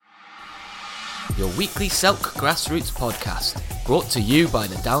your weekly Selk Grassroots podcast, brought to you by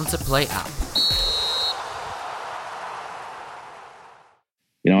the Down to Play app.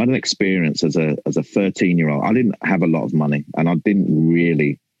 You know, I had an experience as a 13-year-old. I didn't have a lot of money, and I didn't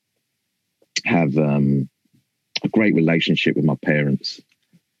really have a great relationship with my parents.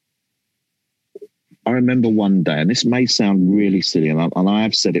 I remember one day, and this may sound really silly, and I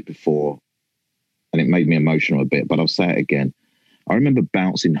have said it before, and it made me emotional a bit, but I'll say it again. I remember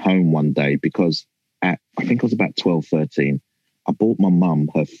bouncing home one day because I think I was about 12, 13. I bought my mum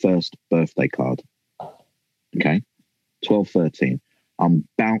her first birthday card. Okay? 12, 13. I'm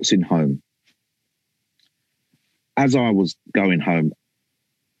bouncing home. As I was going home,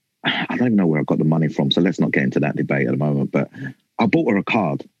 I don't even know where I got the money from, so let's not get into that debate at the moment, but I bought her a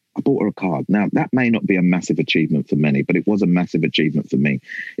card. Now, that may not be a massive achievement for many, but it was a massive achievement for me.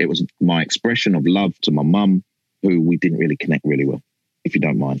 It was my expression of love to my mum, who we didn't really connect really well, if you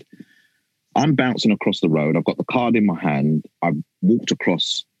don't mind. I'm bouncing across the road. I've got the card in my hand. I've walked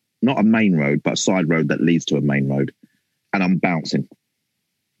across, not a main road, but a side road that leads to a main road. And I'm bouncing.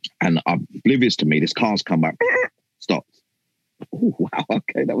 And oblivious to me, this car's come back, stopped. Oh, wow,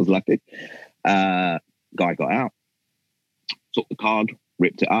 okay, that was lucky. Guy got out, took the card,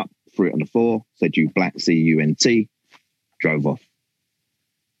 ripped it up, threw it on the floor, said, "You black CUNT," drove off.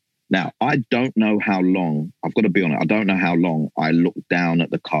 Now, I don't know how long, I've got to be honest, I don't know how long I looked down at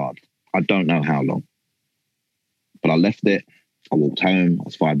the card. I don't know how long. But I left it. I walked home. I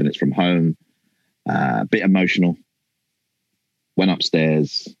was 5 minutes from home. A bit emotional. Went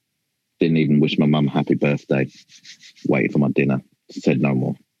upstairs. Didn't even wish my mum happy birthday. Waited for my dinner. Said no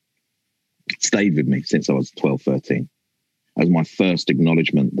more. It stayed with me since I was 12, 13. That was my first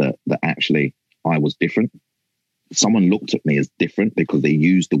acknowledgement that actually I was different. Someone looked at me as different because they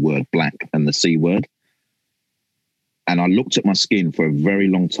used the word black and the C word. And I looked at my skin for a very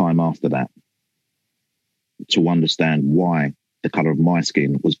long time after that to understand why the colour of my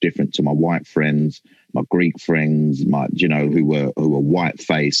skin was different to my white friends, my Greek friends, who were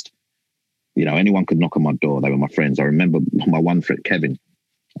white-faced. You know, anyone could knock on my door. They were my friends. I remember my one friend, Kevin,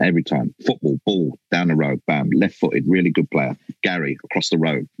 every time. Football, ball, down the road, bam, left-footed, really good player. Gary, across the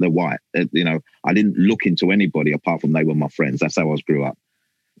road, they're white. I didn't look into anybody apart from they were my friends. That's how I grew up.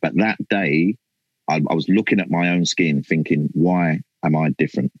 But that day, I was looking at my own skin thinking, why am I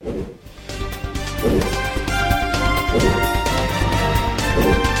different?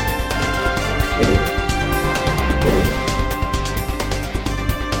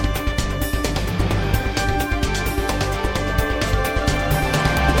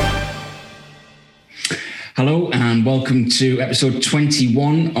 Hello and welcome to episode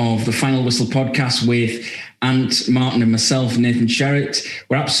 21 of the Final Whistle podcast with Ant Martin and myself, Nathan Sherritt.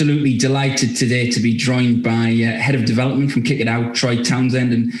 We're absolutely delighted today to be joined by Head of Development from Kick It Out, Troy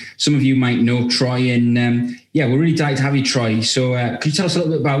Townsend. And some of you might know Troy. And we're really delighted to have you, Troy. So could you tell us a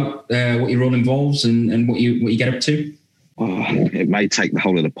little bit about what your role involves and what you get up to? Oh, it may take the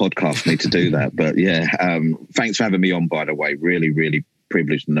whole of the podcast for me to do that. But yeah, thanks for having me on, by the way. Really, really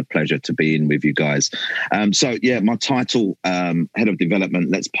privileged and a pleasure to be in with you guys. My title, Head of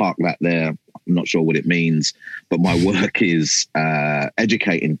Development, let's park that there. I'm not sure what it means, but my work is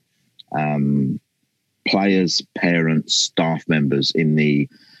educating players, parents, staff members in the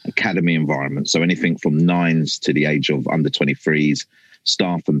academy environment. So anything from 9s to the age of under 23s,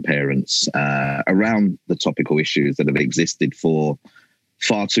 staff and parents around the topical issues that have existed for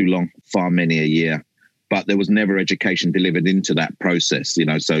far too long, far many a year. But there was never education delivered into that process,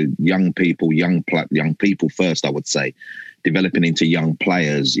 so young people first, I would say, developing into young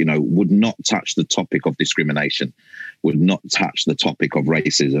players, would not touch the topic of discrimination, would not touch the topic of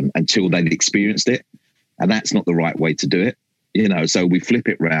racism until they've experienced it. And that's not the right way to do it, so we flip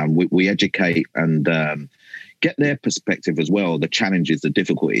it round, we educate and get their perspective as well, the challenges, the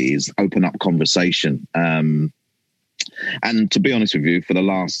difficulties, open up conversation. And to be honest with you, for the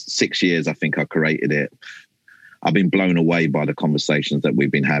last 6 years, I think I created it. I've been blown away by the conversations that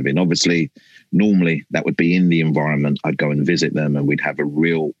we've been having. Obviously, normally that would be in the environment. I'd go and visit them and we'd have a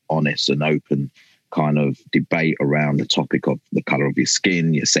real honest and open kind of debate around the topic of the colour of your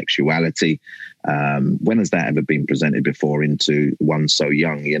skin, your sexuality. When has that ever been presented before into one so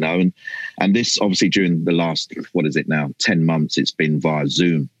young, And this, obviously, during the last, 10 months, it's been via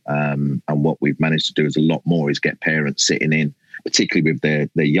Zoom. And what we've managed to do is a lot more is get parents sitting in, particularly with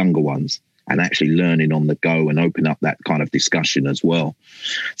their younger ones, and actually learning on the go and open up that kind of discussion as well.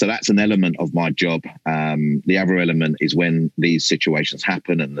 So that's an element of my job. The other element is when these situations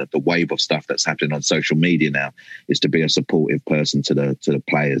happen and the wave of stuff that's happening on social media now is to be a supportive person to the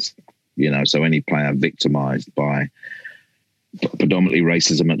players. So any player victimized by predominantly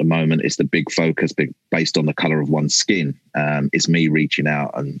racism at the moment. It's the big focus based on the color of one's skin. It's me reaching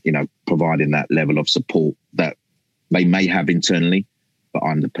out and, providing that level of support that they may have internally, but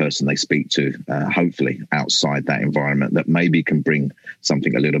I'm the person they speak to, hopefully outside that environment, that maybe can bring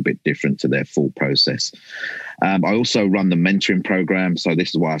something a little bit different to their thought process. I also run the mentoring program. So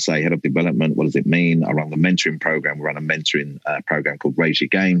this is why I say head of development. What does it mean? I run the mentoring program. We run a mentoring program called Raise Your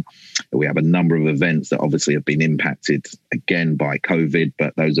Game. We have a number of events that obviously have been impacted again by COVID,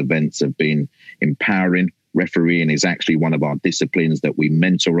 but those events have been empowering. Refereeing is actually one of our disciplines that we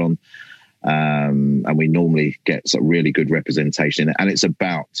mentor on. And we normally get some really good representation. And it's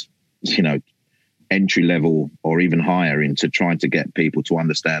about, entry level or even higher into trying to get people to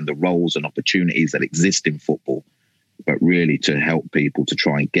understand the roles and opportunities that exist in football, but really to help people to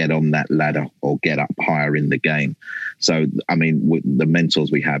try and get on that ladder or get up higher in the game. So, the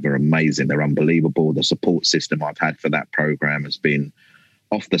mentors we have are amazing. They're unbelievable. The support system I've had for that program has been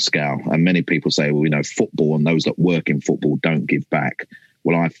off the scale. And many people say, well, football and those that work in football don't give back.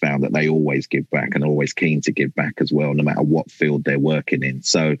 Well, I've found that they always give back and are always keen to give back as well, no matter what field they're working in.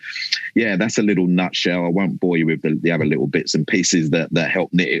 So, yeah, that's a little nutshell. I won't bore you with the other little bits and pieces that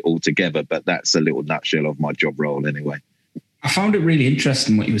help knit it all together, but that's a little nutshell of my job role anyway. I found it really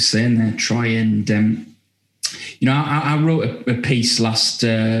interesting what you were saying there, Troy. And, I wrote a piece last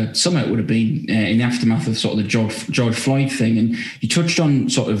summer, it would have been, in the aftermath of sort of the George Floyd thing. And you touched on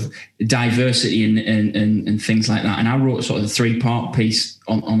sort of diversity and things like that. And I wrote sort of a 3-part piece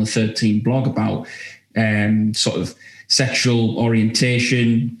on the 13 blog about sort of sexual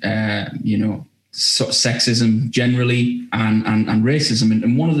orientation, sort of sexism generally and racism.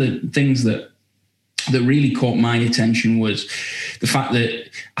 And one of the things that really caught my attention was the fact that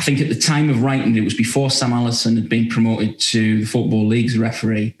I think at the time of writing, it was before Sam Allison had been promoted to the Football League's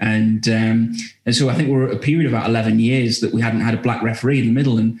referee. And so I think we're at a period of about 11 years that we hadn't had a black referee in the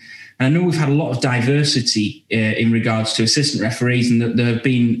middle. And I know we've had a lot of diversity in regards to assistant referees, and that there have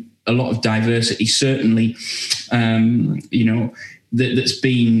been a lot of diversity, certainly, that's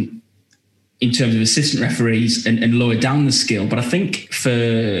been in terms of assistant referees and lower down the scale. But I think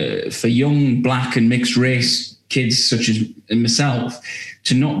for young black and mixed race kids such as myself,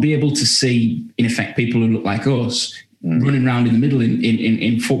 to not be able to see, in effect, people who look like us running around in the middle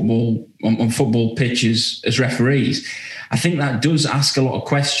in football, on football pitches as referees, I think that does ask a lot of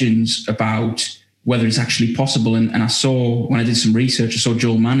questions about whether it's actually possible. And I saw, when I did some research, I saw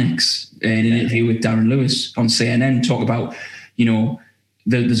Joel Mannix in an interview with Darren Lewis on CNN talk about,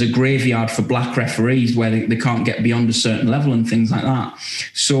 there's a graveyard for black referees where they can't get beyond a certain level and things like that.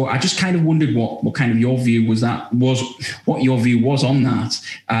 So I just kind of wondered what kind of your view was what your view was on that,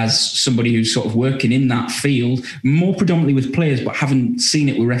 as somebody who's sort of working in that field, more predominantly with players, but haven't seen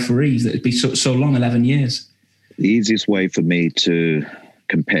it with referees. That it'd be so long, 11 years. The easiest way for me to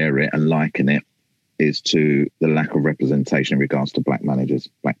compare it and liken it is to the lack of representation in regards to black managers,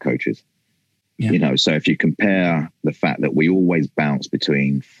 black coaches. Yeah. So if you compare the fact that we always bounce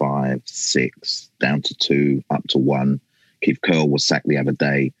between 5, 6, down to 2, up to 1. Keith Curle was sacked the other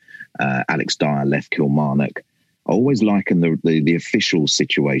day. Alex Dyer left Kilmarnock. I always liken the official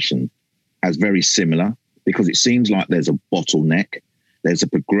situation as very similar, because it seems like there's a bottleneck. There's a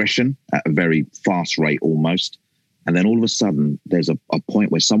progression at a very fast rate almost. And then all of a sudden, there's a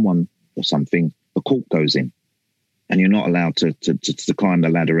point where someone or something, the cork goes in, and you're not allowed to climb the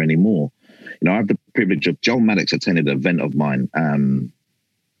ladder anymore. I have the privilege of Joel Maddox attended an event of mine,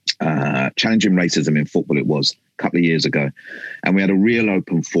 Challenging Racism in Football, it was a couple of years ago. And we had a real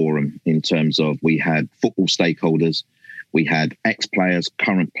open forum in terms of, we had football stakeholders, we had ex-players,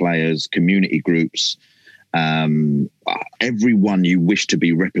 current players, community groups. Everyone you wish to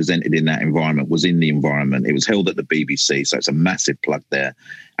be represented in that environment was in the environment. It was held at the BBC, so it's a massive plug there.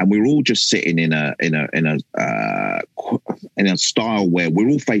 And we were all just sitting in a style where we're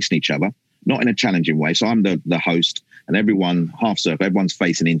all facing each other, not in a challenging way. So I'm the host, and everyone, half circle, everyone's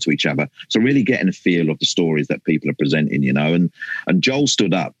facing into each other. So really getting a feel of the stories that people are presenting, And Joel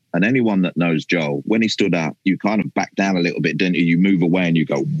stood up, and anyone that knows Joel, when he stood up, you kind of back down a little bit, didn't you? You move away and you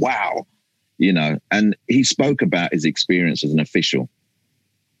go, wow, And he spoke about his experience as an official.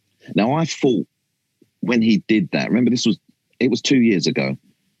 Now, I thought when he did that, remember it was 2 years ago,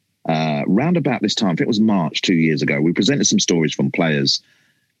 round about this time, I think it was March 2 years ago, we presented some stories from players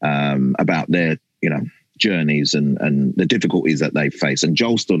about their, journeys and the difficulties that they face. And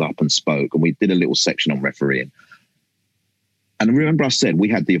Joel stood up and spoke, and we did a little section on refereeing. And remember I said we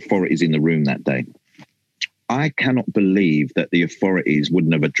had the authorities in the room that day. I cannot believe that the authorities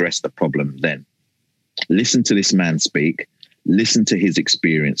wouldn't have addressed the problem then. Listen to this man speak. listen to his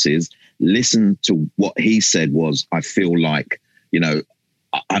experiences, listen to what he said was, I feel like,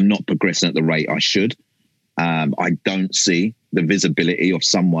 I'm not progressing at the rate I should. I don't see the visibility of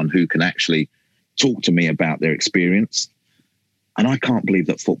someone who can actually talk to me about their experience. And I can't believe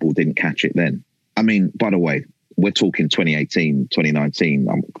that football didn't catch it then. I mean, by the way, we're talking 2018, 2019.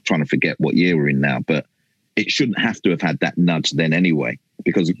 I'm trying to forget what year we're in now, but it shouldn't have to have had that nudge then anyway,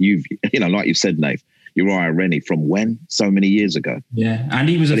 because like you said, Nate, Uriah Rennie from when? So many years ago. Yeah, and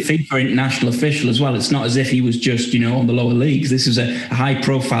he was a FIFA international official as well. It's not as if he was just, on the lower leagues. This was a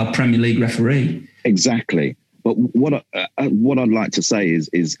high-profile Premier League referee. Exactly. But what I'd like to say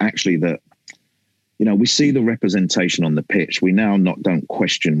is actually that, we see the representation on the pitch. We now don't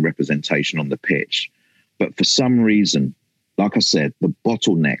question representation on the pitch. But for some reason, like I said, the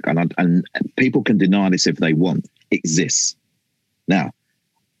bottleneck, and people can deny this if they want, exists. Now,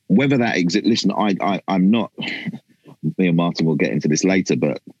 whether that exists, listen, I'm not, me and Martin will get into this later,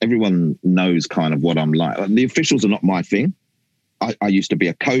 but everyone knows kind of what I'm like. The officials are not my thing. I used to be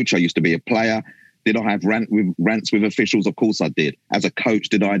a coach. I used to be a player. Did I have rants with officials? Of course I did. As a coach,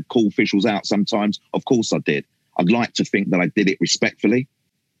 did I call officials out sometimes? Of course I did. I'd like to think that I did it respectfully,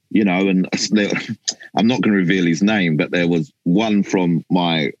 and I'm not going to reveal his name, but there was one from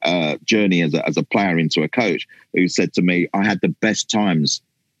my journey as a player into a coach who said to me, I had the best times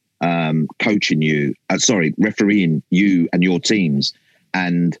refereeing you and your teams.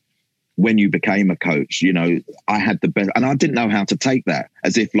 And when you became a coach, I had the best, and I didn't know how to take that,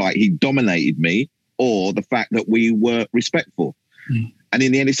 as if like he dominated me or the fact that we were respectful. Mm. And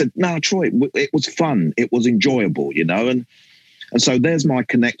in the end, he said, no, Troy, it was fun. It was enjoyable, and so there's my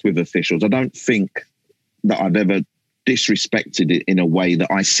connect with officials. I don't think that I've ever disrespected it in a way that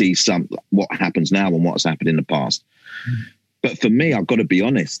I see what happens now and what's happened in the past. Mm. But for me, I've got to be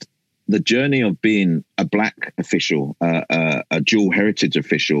honest, the journey of being a black official, a dual heritage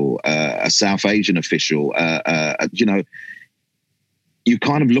official, a South Asian official, you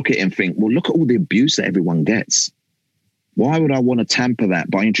kind of look at it and think, well, look at all the abuse that everyone gets. Why would I want to tamper that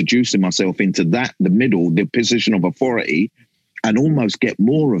by introducing myself into the position of authority, and almost get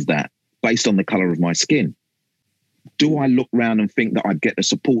more of that based on the color of my skin? Do I look around and think that I'd get the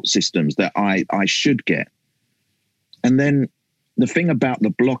support systems that I should get? And then the thing about the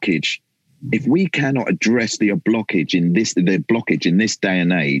blockage, if we cannot address the blockage in this day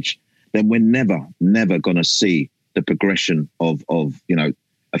and age, then we're never going to see the progression of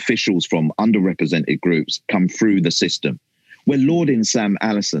officials from underrepresented groups come through the system. We're lauding Sam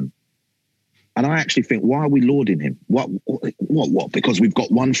Allison. And I actually think, why are we lauding him? What? Because we've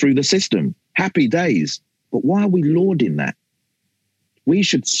got one through the system. Happy days. But why are we lauding that? We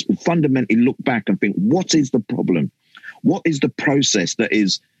should fundamentally look back and think, what is the problem? What is the process that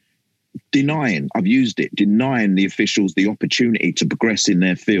is denying the officials the opportunity to progress in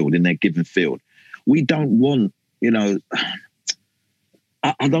their field, in their given field? We don't want,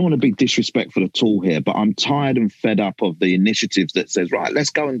 I don't want to be disrespectful at all here, but I'm tired and fed up of the initiatives that says, right, let's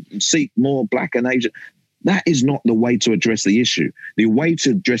go and seek more black and Asian. That is not the way to address the issue. The way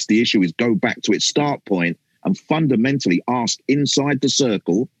to address the issue is go back to its start point and fundamentally ask inside the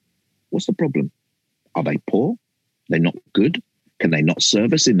circle, what's the problem? Are they poor? They're not good? Can they not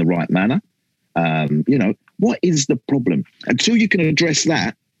serve us in the right manner? What is the problem? Until you can address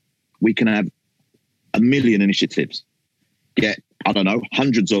that, we can have a million initiatives. Get, I don't know,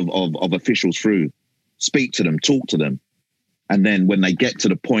 hundreds of officials through, speak to them, talk to them. And then when they get to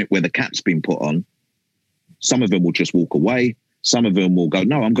the point where the cap's been put on, some of them will just walk away. Some of them will go,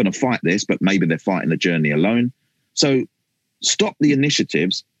 no, I'm going to fight this, but maybe they're fighting the journey alone. So stop the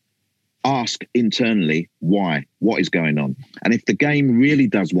initiatives, ask internally why, what is going on? And if the game really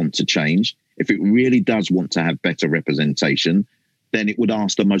does want to change, if it really does want to have better representation, then it would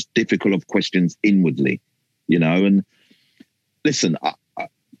ask the most difficult of questions inwardly, and listen,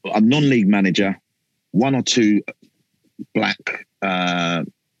 a non-league manager, one or two black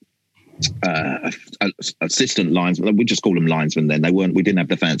assistant linesmen, we just call them linesmen then. We didn't have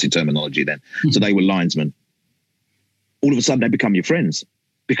the fancy terminology then. So they were linesmen. All of a sudden they become your friends,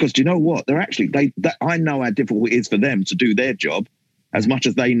 because do you know what? I know how difficult it is for them to do their job as much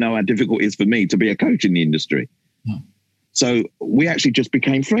as they know how difficult it is for me to be a coach in the industry. So we actually just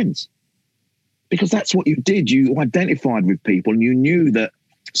became friends, because that's what you did. You identified with people and you knew that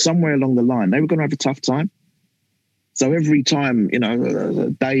somewhere along the line, they were going to have a tough time. So every time,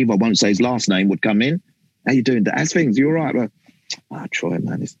 Dave, I won't say his last name, would come in. How you doing? How's things? You all right? Troy,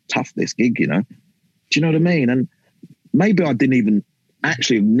 man, it's tough, this gig, Do you know what I mean? And maybe I didn't even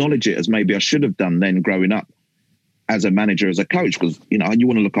actually acknowledge it as maybe I should have done then growing up as a manager, as a coach, because, you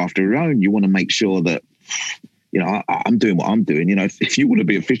want to look after your own. You want to make sure that I'm doing what I'm doing. If you want to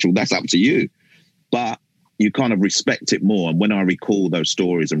be official, that's up to you. But you kind of respect it more. And when I recall those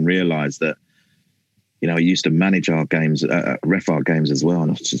stories and realize that, I used to manage our games, ref our games as well.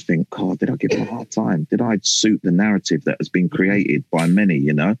 And I just think, God, did I give him a hard time? Did I suit the narrative that has been created by many,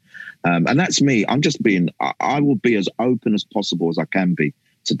 And that's me. I will be as open as possible as I can be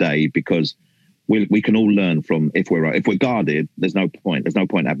today, because we can all learn from, if we're guarded, there's no point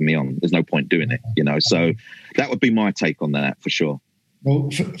having me on. There's no point doing it, So that would be my take on that for sure.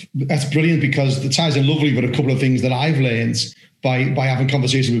 Well, that's brilliant, because it ties in lovely with a couple of things that I've learned by having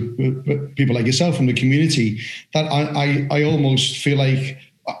conversations with people like yourself from the community, that I almost feel like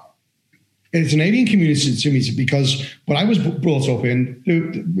it's an alien community to me, because when I was brought up in,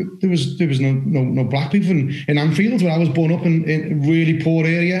 there was no black people in Anfield, where I was born up in a really poor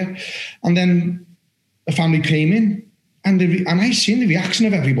area. And then a family came in, and I seen the reaction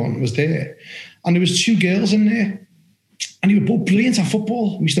of everyone was there. And there was 2 girls in there, and they were both brilliant at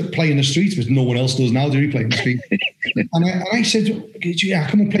football. We used to play in the streets, which no one else does now, do we, play in the street? and I said, yeah,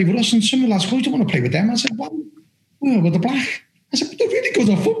 come and play with us. And some of the lads go, I don't want to play with them. I said, well, with the black. I said, but they're really good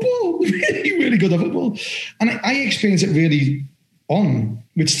at football. They're really, really good at football. And I experienced it really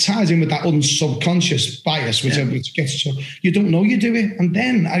which ties in with that subconscious bias, which gets so you don't know you do it. And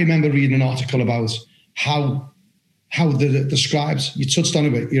then I remember reading an article about how the scribes, you touched on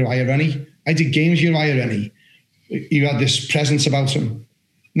it with Uriah Rennie. I did games with Uriah Rennie. You had this presence about him.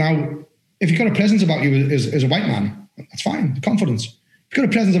 Now, if you've got a presence about you as a white man, that's fine, the confidence. If you've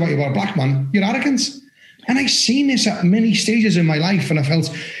got a presence about you about a black man, you're arrogance. And I've seen this at many stages in my life, and I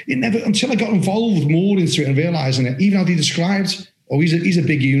felt it never, until I got involved more into it and realising it, even how they described, he's a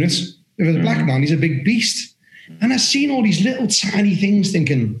big unit. If it's a black man, he's a big beast. And I've seen all these little tiny things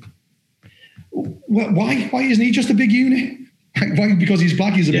thinking, why isn't he just a big unit? Why? Because he's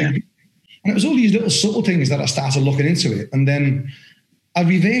black, he's a big beast. And it was all these little subtle things that I started looking into it. And then I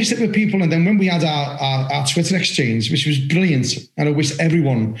reversed it with people. And then when we had our Twitter exchange, which was brilliant, and I wish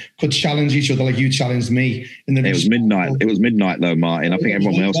everyone could challenge each other like you challenged me. It was midnight. It was midnight though, Martin. I think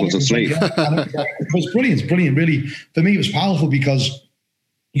everyone else was asleep. It was brilliant. Really, for me, it was powerful, because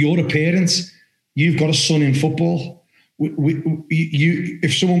you're a parent. You've got a son in football.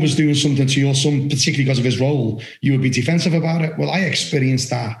 If someone was doing something to your son, particularly because of his role, you would be defensive about it. Well, I experienced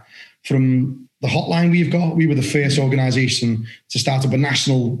that from the hotline we've got. We were the first organisation to start up a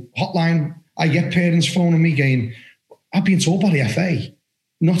national hotline. I get parents phoning me going, I've been told by the FA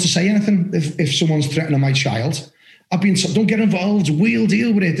not to say anything if someone's threatening my child. I've been told, don't get involved, we'll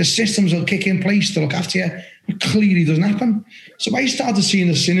deal with it. The systems will kick in place to look after you. It clearly doesn't happen. So I started seeing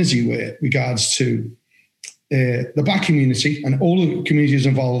a synergy with regards to the black community and all the communities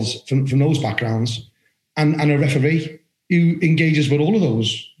involved from those backgrounds, and a referee who engages with all of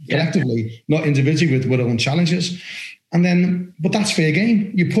those collectively, not individually with their own challenges. And then, but that's fair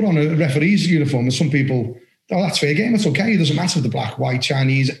game. You put on a referee's uniform, and some people, that's fair game. It's okay. It doesn't matter if the black, white,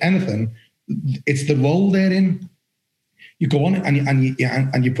 Chinese, anything. It's the role they're in. You go on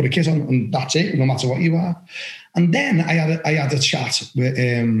and you put a kit on, and that's it, no matter what you are. And then I had a chat with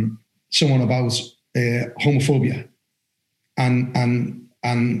someone about homophobia and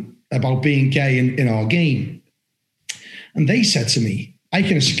about being gay in our game. And they said to me, I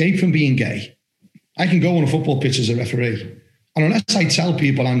can escape from being gay. I can go on a football pitch as a referee. And unless I tell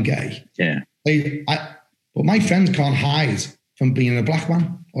people I'm gay, but my friends can't hide from being a black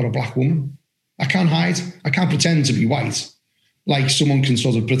man or a black woman. I can't hide. I can't pretend to be white, like someone can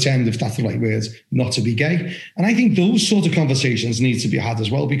sort of pretend, if that's the right word, not to be gay. And I think those sort of conversations need to be had as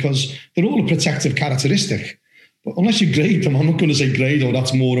well, because they're all a protective characteristic. But unless you grade them, I'm not going to say grade or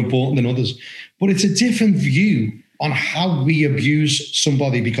that's more important than others. But it's a different view on how we abuse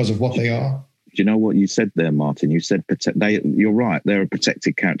somebody because of what they are. Do you know what you said there, Martin? You said you're right. They're a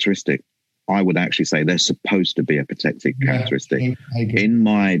protected characteristic. I would actually say they're supposed to be a protected characteristic. In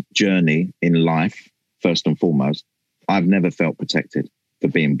my journey in life, first and foremost, I've never felt protected for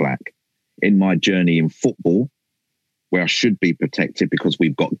being black. In my journey in football, where I should be protected because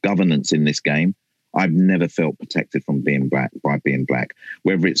we've got governance in this game, I've never felt protected from being black by being black,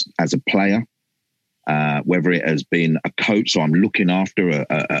 whether it's as a player, whether it has been a coach. So I'm looking after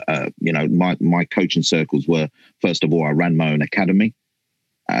my coaching circles were, first of all, I ran my own academy.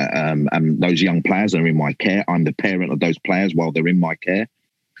 And those young players are in my care. I'm the parent of those players while they're in my care,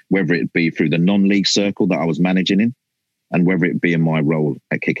 whether it be through the non-league circle that I was managing in, and whether it be in my role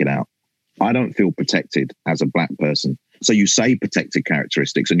at Kick It Out. I don't feel protected as a black person. So you say protected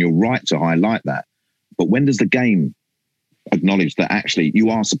characteristics, and you're right to highlight that. But when does the game acknowledge that actually you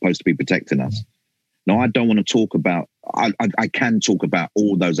are supposed to be protecting us? Now, I don't want to talk about I can talk about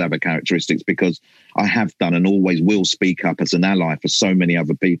all those other characteristics because I have done and always will speak up as an ally for so many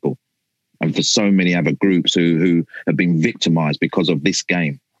other people and for so many other groups who have been victimized because of this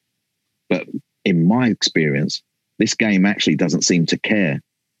game. But in my experience, this game actually doesn't seem to care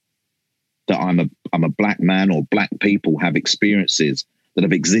that I'm a black man or black people have experiences that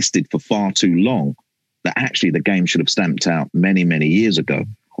have existed for far too long that actually the game should have stamped out many, many years ago,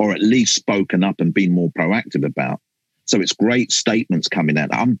 or at least spoken up and been more proactive about. So it's great statements coming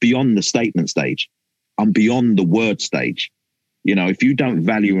out. I'm beyond the statement stage. I'm beyond the word stage. You know, if you don't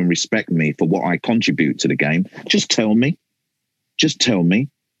value and respect me for what I contribute to the game, just tell me. Just tell me.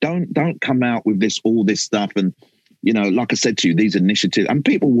 Don't come out with all this stuff. And, you know, like I said to you, these initiatives, and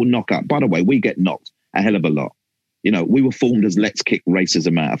people will knock up. By the way, we get knocked a hell of a lot. You know, we were formed as Let's Kick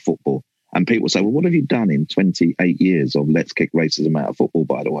Racism Out of Football. And people say, well, what have you done in 28 years of Let's Kick Racism Out of Football,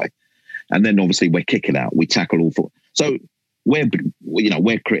 by the way? And then obviously we kick it out. We tackle all football. So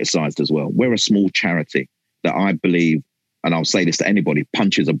we're criticised as well. We're a small charity that I believe, and I'll say this to anybody,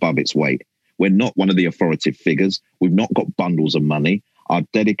 punches above its weight. We're not one of the authoritative figures. We've not got bundles of money. Our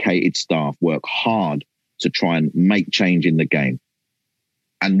dedicated staff work hard to try and make change in the game.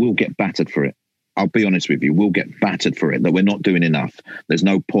 And we'll get battered for it. I'll be honest with you, we'll get battered for it, that we're not doing enough. There's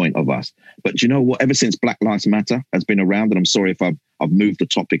no point of us. But do you know what? Ever since Black Lives Matter has been around, and I'm sorry if I've moved the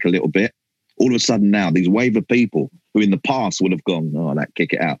topic a little bit, all of a sudden now, these wave of people who in the past would have gone, oh, that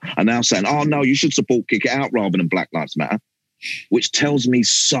Kick It Out, are now saying, oh, no, you should support Kick It Out rather than Black Lives Matter, which tells me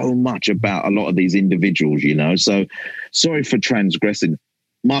so much about a lot of these individuals, you know. So sorry for transgressing.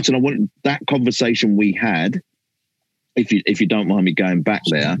 Martin, I want that conversation we had, if you don't mind me going back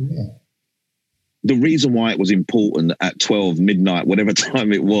there, the reason why it was important at 12 midnight, whatever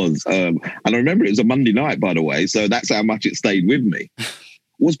time it was, and I remember it was a Monday night, by the way, so that's how much it stayed with me,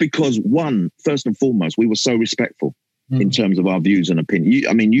 was because, one, first and foremost, we were so respectful in terms of our views and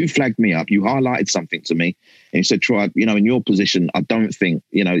opinion. You flagged me up, you highlighted something to me, and you said, Troy, you know, in your position, I don't think,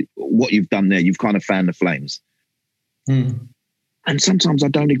 you know, what you've done there, you've kind of fanned the flames. And sometimes I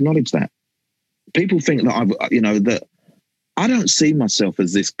don't acknowledge that. People think that that I don't see myself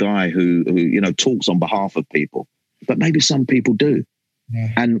as this guy who you know, talks on behalf of people, but maybe some people do. Yeah.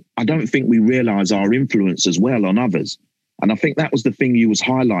 And I don't think we realize our influence as well on others. And I think that was the thing you was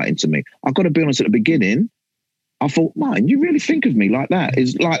highlighting to me. I've got to be honest, at the beginning, I thought, man, you really think of me like that?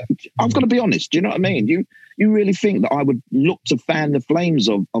 Is like, I've got to be honest. Do you know what I mean? You really think that I would look to fan the flames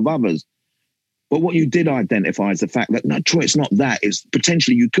of others? But what you did identify is the fact that, no, Troy, it's not that. It's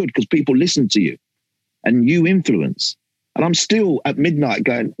potentially you could, because people listen to you and you influence. And I'm still at midnight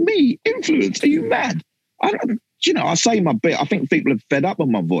going, me, influence? Are you mad? I say my bit. I think people are fed up with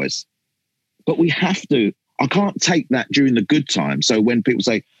my voice. But we have to. I can't take that during the good times. So when people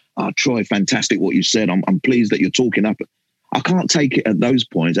say, oh, Troy, fantastic what you said. I'm pleased that you're talking up. I can't take it at those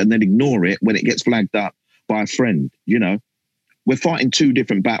points and then ignore it when it gets flagged up by a friend. You know, we're fighting two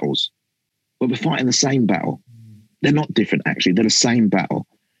different battles, but we're fighting the same battle. They're not different, actually. They're the same battle,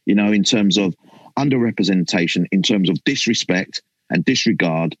 you know, in terms of underrepresentation, in terms of disrespect and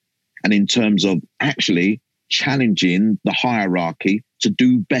disregard, and in terms of actually challenging the hierarchy to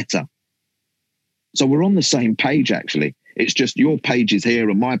do better. So we're on the same page, actually. It's just your page is here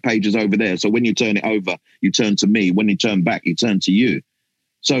and my page is over there. So when you turn it over, you turn to me. When you turn back, you turn to you.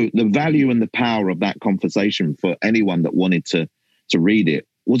 So the value and the power of that conversation for anyone that wanted to read it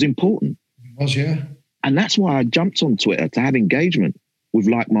was important. It was, yeah. And that's why I jumped on Twitter, to have engagement with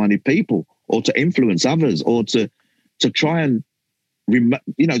like-minded people, or to influence others, or to try and,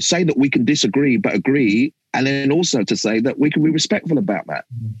 say that we can disagree but agree, and then also to say that we can be respectful about that.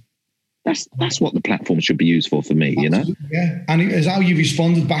 That's what the platform should be used for me, you know? Yeah, and it's how you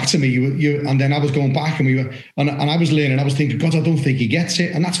responded back to me. You and then I was going back, and I was learning. I was thinking, God, I don't think he gets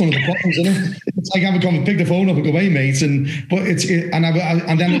it, and that's one of the problems, isn't it? It's like having to pick the phone up and go, "Hey, mate," and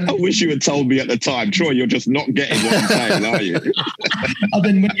then I wish you had told me at the time, Troy, you're just not getting what I'm saying, are you? And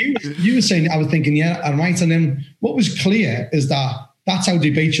then when you were saying it, I was thinking, yeah, I'm right. And then what was clear is that that's how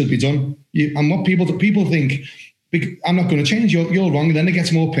debate should be done. And what people think. I'm not going to change, you're wrong, and then it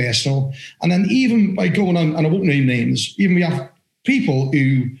gets more personal. And then even by going on, and I won't name names, even we have people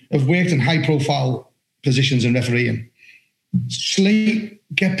who have worked in high-profile positions in refereeing,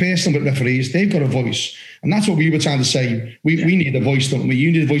 get personal with referees. They've got a voice. And that's what we were trying to say. We need a voice, don't we? You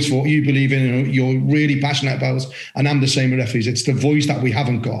need a voice for what you believe in and you're really passionate about. And I'm the same with referees. It's the voice that we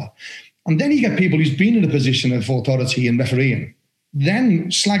haven't got. And then you get people who's been in a position of authority in refereeing, then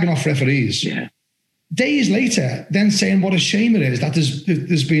slagging off referees. Yeah. Days later, then saying what a shame it is that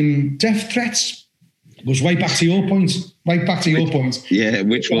there's been death threats. Goes right back to your point. Yeah,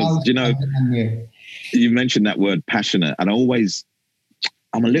 which was, You mentioned that word passionate, and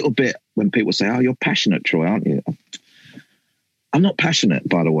I'm a little bit, when people say, oh, you're passionate, Troy, aren't you? I'm not passionate,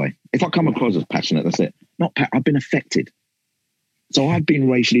 by the way. If I come across as passionate, that's it. I've been affected. So I've been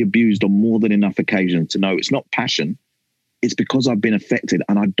racially abused on more than enough occasions to know it's not passion. It's because I've been affected,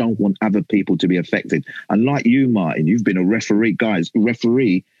 and I don't want other people to be affected. And like you, Martin, you've been a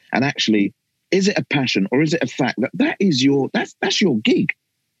referee, and actually, is it a passion or is it a fact that's your gig?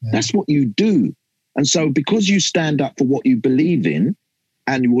 Yeah. That's what you do. And so because you stand up for what you believe in,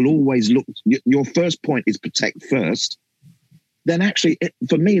 and you will always look, your first point is protect first, then actually,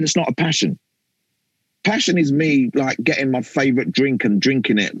 for me, it's not a passion. Passion is me like getting my favorite drink and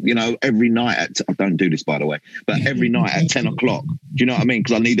drinking it, every night I don't do this, by the way, but every night at 10 o'clock. Do you know what I mean?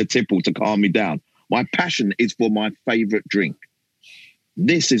 Because I need a tipple to calm me down. My passion is for my favorite drink.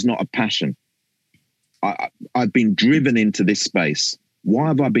 This is not a passion. I've been driven into this space. Why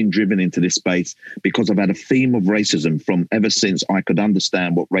have I been driven into this space? Because I've had a theme of racism from ever since I could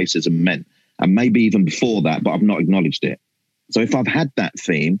understand what racism meant. And maybe even before that, but I've not acknowledged it. So if I've had that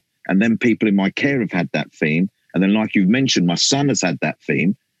theme, and then people in my care have had that theme, and then like you've mentioned, my son has had that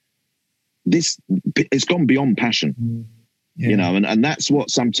theme, it's gone beyond passion. Yeah. And that's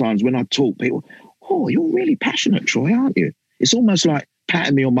what sometimes when I talk, people, oh, you're really passionate, Troy, aren't you? It's almost like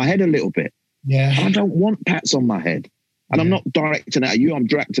patting me on my head a little bit. Yeah. I don't want pats on my head. And I'm not directing at you, I'm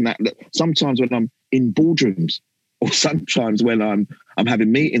directing at sometimes when I'm in boardrooms, or sometimes when I'm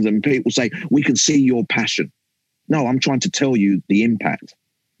having meetings and people say, we can see your passion. No, I'm trying to tell you the impact.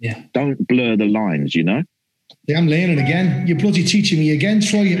 Yeah. Don't blur the lines, Yeah, I'm learning again. You're bloody teaching me again,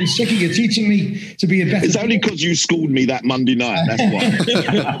 Troy. I'm sick of you teaching me to be a better... It's only because you schooled me that Monday night, that's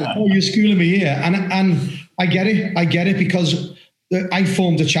why. Oh, you're schooling me here. And I get it because I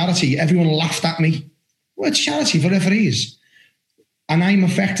formed a charity. Everyone laughed at me. Well, it's charity for referees. And I'm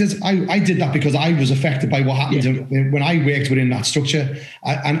affected. I did that because I was affected by what happened when I worked within that structure.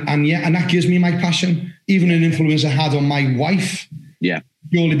 And that gives me my passion, even an influence I had on my wife. Yeah.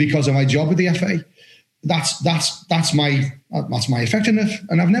 Purely because of my job with the FA. That's my effectiveness.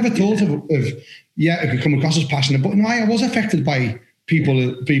 And I've never thought of it could come across as passionate, but no, I was affected by people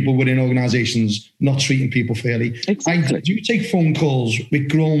within organisations not treating people fairly. Exactly. I do take phone calls with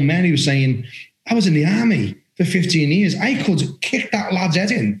grown men who are saying, I was in the army for 15 years. I could kick that lad's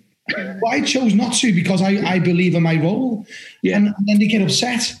head in. But I chose not to because I believe in my role. Yeah. And then they get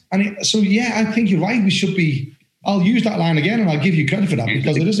upset. And I think you're right. We should be... I'll use that line again and I'll give you credit for that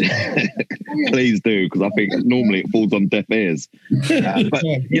because it isn't. Please do, because I think normally it falls on deaf ears. But,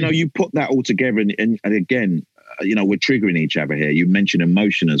 you put that all together and again, we're triggering each other here. You mentioned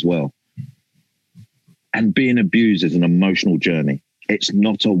emotion as well. And being abused is an emotional journey. It's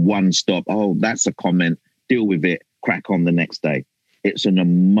not a one-stop, oh, that's a comment, deal with it, crack on the next day. It's an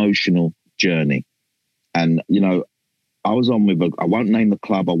emotional journey. And, I was on with I won't name the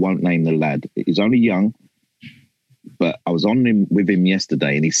club, I won't name the lad. He's only young. But I was with him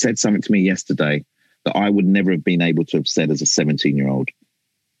yesterday, and he said something to me yesterday that I would never have been able to have said as a 17-year-old.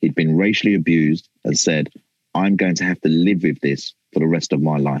 He'd been racially abused and said, I'm going to have to live with this for the rest of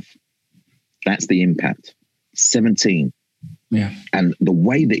my life. That's the impact. 17. Yeah. And the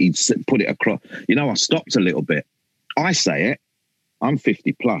way that he put it across, I stopped a little bit. I say it, I'm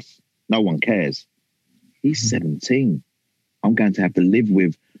 50 plus. No one cares. He's 17. I'm going to have to live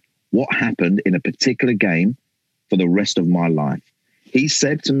with what happened in a particular game for the rest of my life. He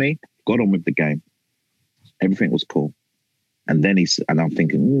said to me, got on with the game. Everything was cool. And then and I'm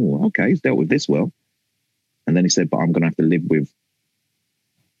thinking, oh, okay, he's dealt with this well. And then he said, but I'm going to have to live with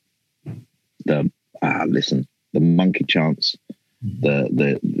the monkey chance,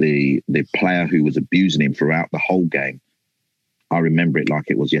 the player who was abusing him throughout the whole game. I remember it like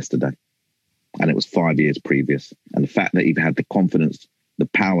it was yesterday. And it was 5 years previous. And the fact that he had the confidence, the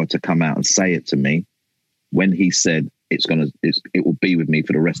power to come out and say it to me, when he said it will be with me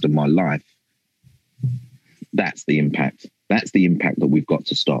for the rest of my life, that's the impact. That's the impact that we've got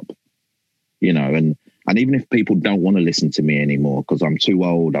to stop. And even if people don't want to listen to me anymore because I'm too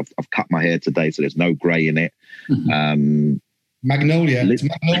old, I've cut my hair today, so there's no grey in it. Mm-hmm. Magnolia. It's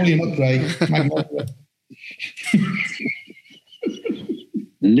magnolia, not grey. Magnolia.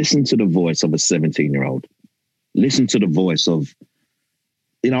 Listen to the voice of a 17-year-old. Listen to the voice of...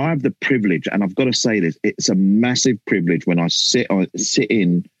 I have the privilege, and I've got to say this, it's a massive privilege when I sit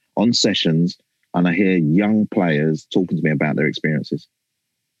in on sessions and I hear young players talking to me about their experiences.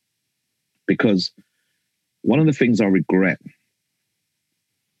 Because one of the things I regret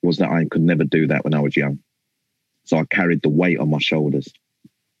was that I could never do that when I was young. So I carried the weight on my shoulders.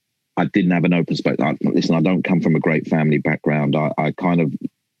 I didn't have an open space. Listen, I don't come from a great family background. I kind of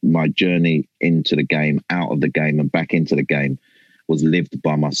my journey into the game, out of the game and back into the game was lived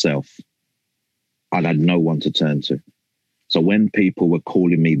by myself. I had no one to turn to. So when people were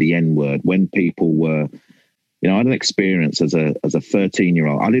calling me the N-word, when people were, I had an experience as a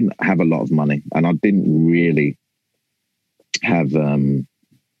 13-year-old. I didn't have a lot of money and I didn't really have a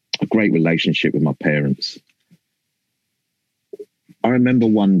great relationship with my parents. I remember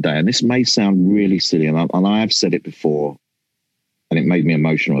one day, and this may sound really silly, and I have said it before, and it made me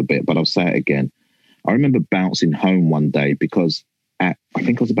emotional a bit, but I'll say it again. I remember bouncing home one day because I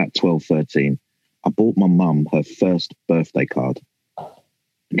think I was about 12, 13. I bought my mum her first birthday card.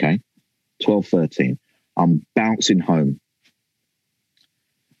 Okay, 12, 13. I'm bouncing home.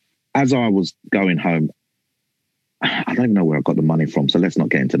 As I was going home, I don't even know where I got the money from, so let's not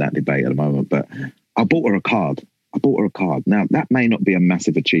get into that debate at the moment, but I bought her a card. Now, that may not be a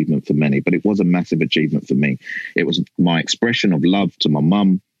massive achievement for many, but it was a massive achievement for me. It was my expression of love to my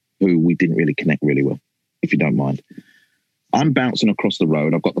mum, who we didn't really connect really well, if you don't mind. I'm bouncing across the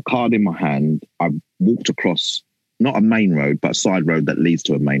road. I've got the card in my hand. I've walked across, not a main road, but a side road that leads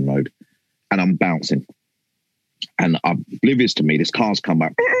to a main road. And I'm bouncing. And oblivious to me, this car's come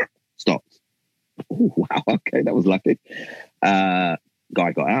back, stopped. Oh, wow, okay, that was lucky. Guy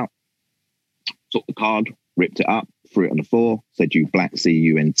got out, took the card, ripped it up, threw it on the floor, said, "You black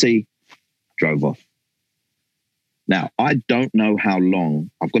CUNT," drove off. Now, I don't know how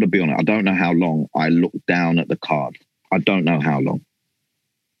long, I've got to be honest, I don't know how long I looked down at the card. I don't know how long.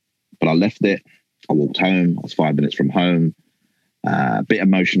 But I left it. I walked home. I was 5 minutes from home. A bit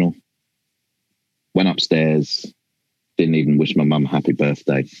emotional. Went upstairs. Didn't even wish my mum happy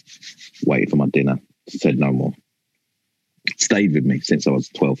birthday. Waited for my dinner. Said no more. It stayed with me since I was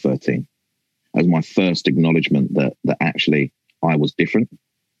 12, 13. That was my first acknowledgement that actually I was different.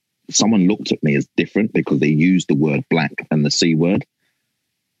 Someone looked at me as different because they used the word black and the C word.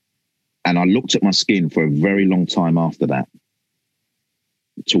 And I looked at my skin for a very long time after that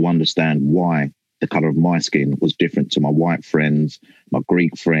to understand why the color of my skin was different to my white friends, my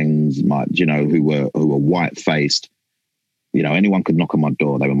Greek friends, who were white faced. Anyone could knock on my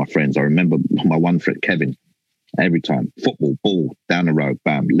door. They were my friends. I remember my one friend, Kevin, every time, football, ball, down the road,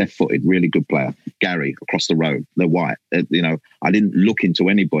 bam, left footed, really good player. Gary, across the road, they're white. I didn't look into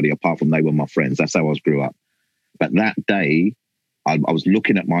anybody apart from they were my friends. That's how I grew up. But that day, I was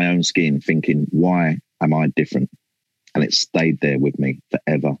looking at my own skin thinking, why am I different? And it stayed there with me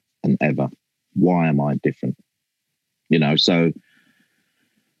forever and ever. Why am I different? So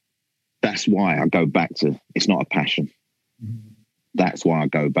that's why I go back to, it's not a passion. That's why I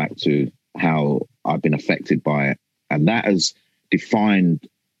go back to how I've been affected by it. And that has defined,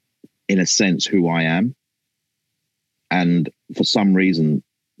 in a sense, who I am. And for some reason,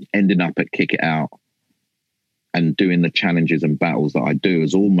 ending up at Kick It Out and doing the challenges and battles that I do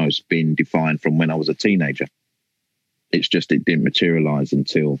has almost been defined from when I was a teenager. It's just, it didn't materialize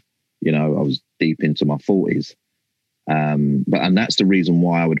until, I was deep into my 40s. And that's the reason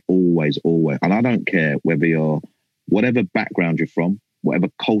why I would always, and I don't care whether you're, whatever background you're from, whatever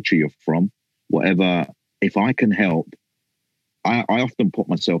culture you're from, whatever, if I can help, I often put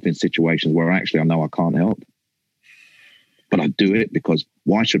myself in situations where actually I know I can't help, but I do it because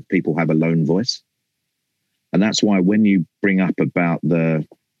why should people have a lone voice? And that's why when you bring up about Nath,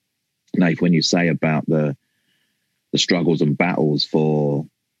 when you say about the struggles and battles for,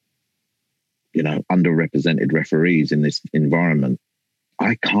 underrepresented referees in this environment,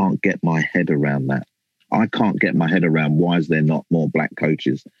 I can't get my head around that. I can't get my head around why is there not more black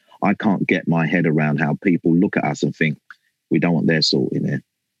coaches? I can't get my head around how people look at us and think we don't want their salt in here.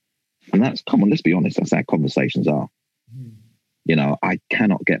 And that's, come on, let's be honest, that's how conversations are. I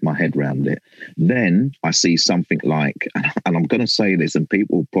cannot get my head around it. Then I see something like, and I'm going to say this and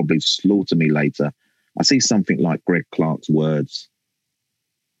people will probably slaughter me later, I see something like Greg Clark's words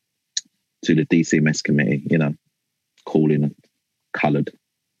to the DCMS committee, calling coloured,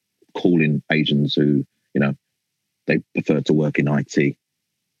 calling Asians who, they prefer to work in IT,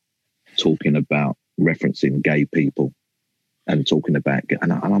 talking about referencing gay people and talking about,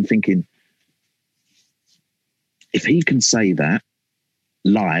 and I'm thinking, if he can say that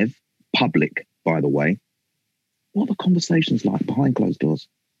live, public, by the way, what are the conversations like behind closed doors?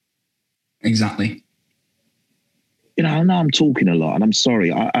 Exactly. I know I'm talking a lot and I'm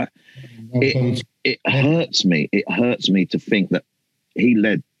sorry. It hurts me. It hurts me to think that he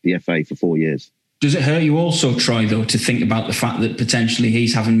led the FA for 4 years. Does it hurt you also, Troy, though, to think about the fact that potentially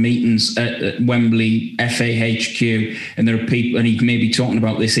he's having meetings at Wembley, FAHQ, and there are people, and he may be talking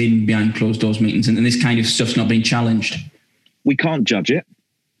about this in behind closed doors meetings, and this kind of stuff's not being challenged? We can't judge it.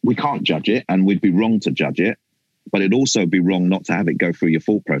 And we'd be wrong to judge it. But it'd also be wrong not to have it go through your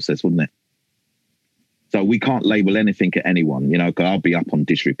thought process, wouldn't it? So we can't label anything at anyone, you know, because I'll be up on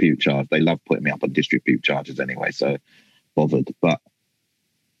disrepute charge. They love putting me up on disrepute charges anyway, so bothered. But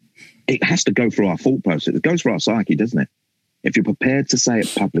it has to go through our thought process. It goes through our psyche, doesn't it? If you're prepared to say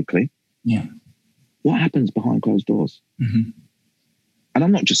it publicly, what happens behind closed doors? Mm-hmm. And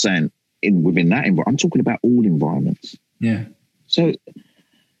I'm not just saying within that environment. I'm talking about all environments. Yeah. So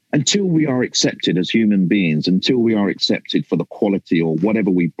until we are accepted as human beings, until we are accepted for the quality or whatever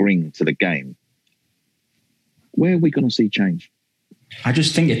we bring to the game, where are we going to see change? I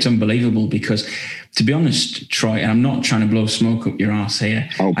just think it's unbelievable because, to be honest, Troy, and I'm not trying to blow smoke up your arse here.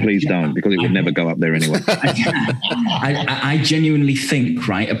 Oh, please don't, because it would never go up there anyway. I genuinely think,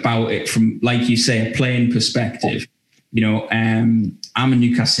 right, about it from, like you say, a playing perspective. You know, I'm a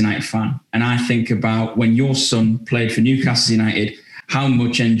Newcastle United fan, and I think about when your son played for Newcastle United, how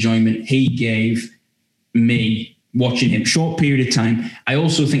much enjoyment he gave me watching him. Short period of time. I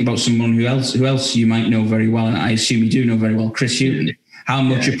also think about someone who else you might know very well, and I assume you do know very well, Chris Hughton. How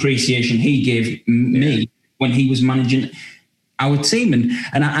much appreciation he gave me when he was managing our team, and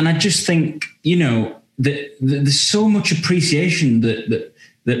I just think, you know, that there's so much appreciation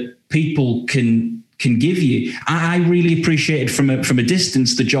that people can give you. I really appreciated from a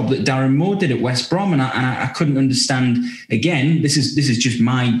distance the job that Darren Moore did at West Brom, and I couldn't understand. Again, this is just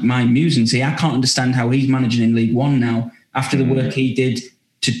my musings here. I can't understand how he's managing in League One now after the work he did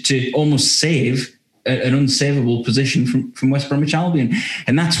to almost save an unsavable position from West Bromwich Albion.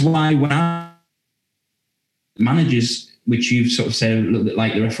 And that's why when I managers, which you've sort of said a little bit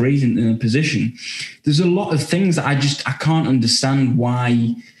like the referees in a position, there's a lot of things that I can't understand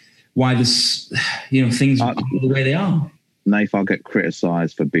why this, you know, things are the way they are. Nath, I'll get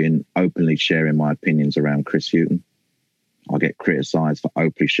criticised for being openly sharing my opinions around Chris Hughton. I'll get criticised for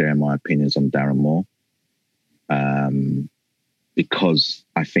openly sharing my opinions on Darren Moore, because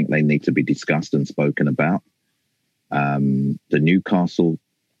I think they need to be discussed and spoken about. The Newcastle,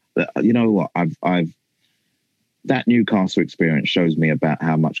 you know what, I've that Newcastle experience shows me about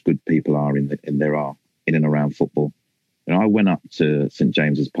how much good people are in and around football. You know, I went up to St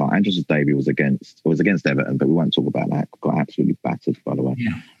James's Park. Andros Davey was against Everton, but we won't talk about that. Got absolutely battered, by the way.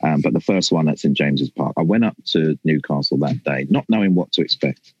 Yeah. But the first one at St James's Park, I went up to Newcastle that day, not knowing what to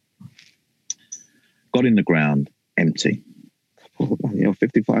expect. Got in the ground, empty. Oh,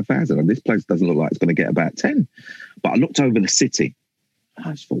 55,000. And this place doesn't look like it's going to get about 10. But I looked over the city. And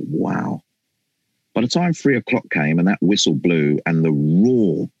I just thought, wow. By the time 3 o'clock came and that whistle blew and the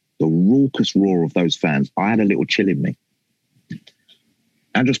raucous roar of those fans, I had a little chill in me.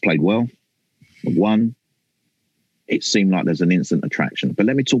 Andros played well, won. It seemed like there's an instant attraction. But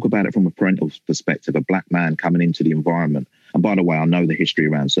let me talk about it from a parental perspective, a black man coming into the environment. And by the way, I know the history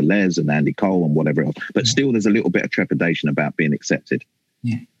around Sir Les and Andy Cole and whatever else, but still there's a little bit of trepidation about being accepted.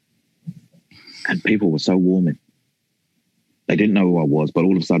 Yeah. And people were so warming. They didn't know who I was, but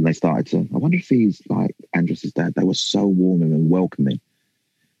all of a sudden they started to, I wonder if he's like Andros' dad. They were so warming and welcoming.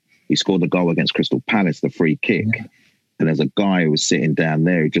 He scored the goal against Crystal Palace, the free kick. Yeah. And there's a guy who was sitting down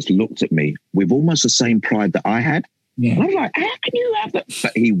there who just looked at me with almost the same pride that I had. Yeah. And I was like, how can you have that?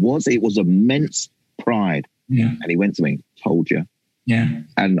 But it was immense pride. Yeah. And he went to me, told you. Yeah.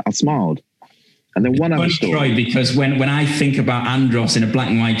 And I smiled. And then one other story. Troy, because when I think about Andros in a black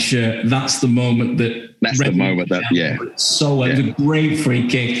and white shirt, that's the moment that... That's the moment that, yeah. So it was a great free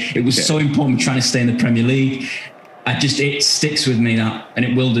kick. It was so important trying to stay in the Premier League. It sticks with me, that, and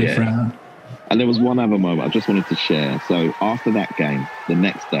it will do forever. And there was one other moment I just wanted to share. So after that game, the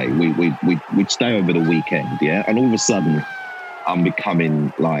next day, we'd stay over the weekend, yeah? And all of a sudden, I'm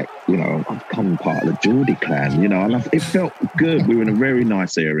becoming like, you know, I've become part of the Geordie clan, you know, and it felt good. We were in a very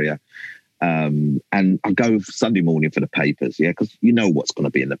nice area. And I go Sunday morning for the papers, yeah, because you know what's going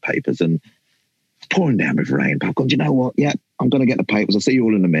to be in the papers. And it's pouring down with rain. But I've gone, you know what? Yeah, I'm going to get the papers. I'll see you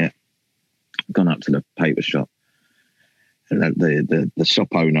all in a minute. I've gone up to the paper shop. And the shop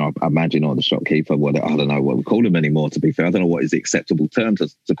owner, I imagine, or the shopkeeper, I don't know what we call him anymore, to be fair. I don't know what is the acceptable term to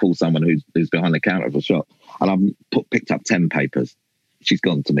call someone who's behind the counter of a shop. And I've picked up 10 papers. She's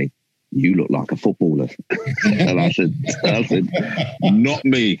gone to me, you look like a footballer. And I said, not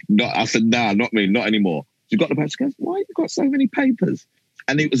me. I said, nah, not me, not anymore. She got the papers. She goes, why have you got so many papers?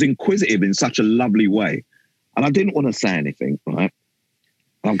 And it was inquisitive in such a lovely way. And I didn't want to say anything, right?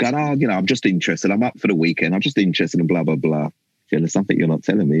 I'm going, I'm just interested. I'm up for the weekend. I'm just interested in blah, blah, blah. Yeah, there's something you're not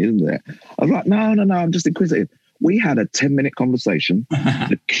telling me, isn't there? I was like, no, I'm just inquisitive. We had a 10-minute conversation.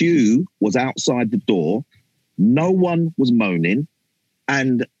 The queue was outside the door. No one was moaning.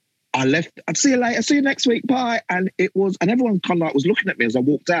 And I left. I'd see you later. See you next week. Bye. And everyone kind of like was looking at me as I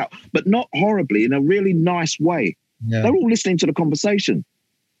walked out, but not horribly, in a really nice way. Yeah. They're all listening to the conversation.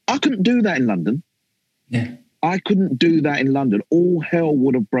 I couldn't do that in London. Yeah. I couldn't do that in London. All hell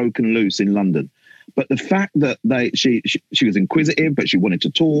would have broken loose in London. But the fact that she was inquisitive, but she wanted to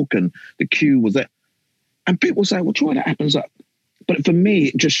talk, and the queue was there. And people say, well, Troy, that happens. But for me,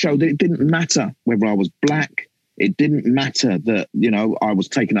 it just showed that it didn't matter whether I was black. It didn't matter that, I was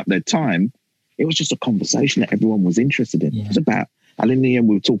taking up their time. It was just a conversation that everyone was interested in. Yeah. It was about, and in the end,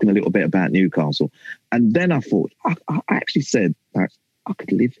 we were talking a little bit about Newcastle. And then I thought, I actually said, I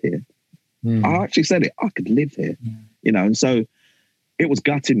could live here. I actually said it, I could live here. And so it was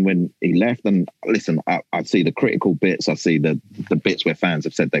gutting when he left. And listen, I see the critical bits. I see the bits where fans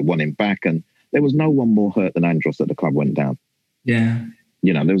have said they want him back. And there was no one more hurt than Andros that the club went down. Yeah.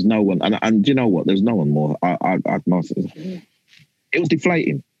 There was no one. And you know what? There's no one more. It was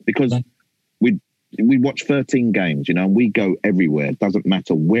deflating because we watch 13 games, and we go everywhere. It doesn't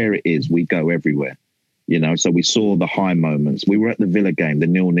matter where it is. We go everywhere. So we saw the high moments. We were at the Villa game, the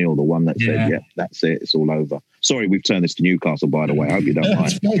 0-0, the one that said, yeah, that's it. It's all over. Sorry, we've turned this to Newcastle, by the way. I hope you don't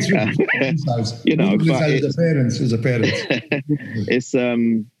mind.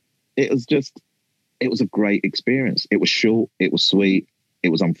 It was a great experience. It was short. It was sweet. It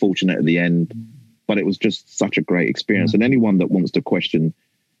was unfortunate at the end, but it was just such a great experience. And anyone that wants to question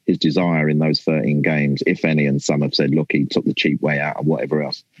his desire in those 13 games, if any, and some have said, look, he took the cheap way out or whatever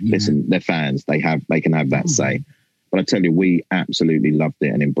else. Listen, they're fans. They can have that say. But I tell you, we absolutely loved it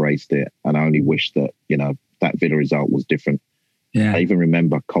and embraced it. And I only wish that, that Villa result was different. Yeah. I even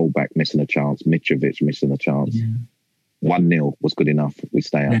remember Colback missing a chance, Mitrovic missing a chance. 1-0 was good enough. We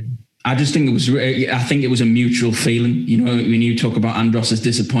stay up. I just think it was a mutual feeling. When you talk about Andros's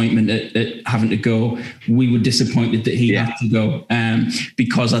disappointment at having to go, we were disappointed that he had to go.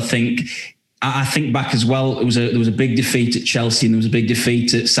 Because I think back as well, there was a big defeat at Chelsea and there was a big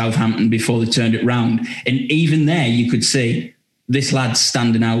defeat at Southampton before they turned it round. And even there, you could see this lad's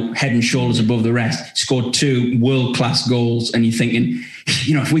standing out head and shoulders above the rest, scored 2 world-class goals. And you're thinking,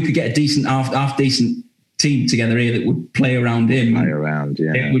 if we could get a decent, half decent team together here that would play around him.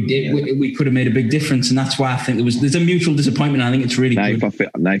 We could have made a big difference, and that's why I think there's a mutual disappointment. I think it's really good.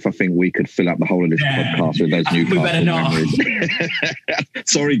 Nath, I think we could fill up the whole of this podcast with those Newcastle memories.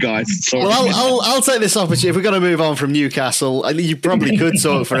 Sorry, guys. Sorry. Well, I'll take this opportunity. If we're going to move on from Newcastle, you probably could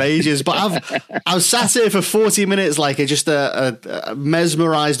talk for ages, but I was sat here for 40 minutes like just a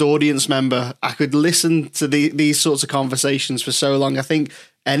mesmerised audience member. I could listen to these sorts of conversations for so long. I think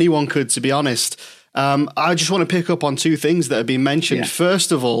anyone could, to be honest. I just want to pick up on 2 things that have been mentioned.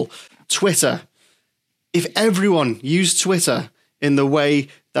 First of all, Twitter. If everyone used Twitter in the way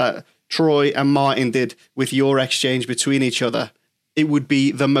that Troy and Martin did with your exchange between each other, it would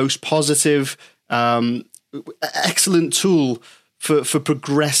be the most positive, excellent tool for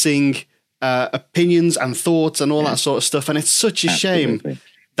progressing opinions and thoughts and all that sort of stuff. And it's such a shame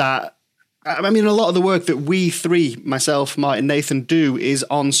that, a lot of the work that we three, myself, Martin, Nathan, do is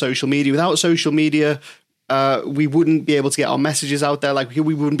on social media. Without social media, we wouldn't be able to get our messages out there. Like,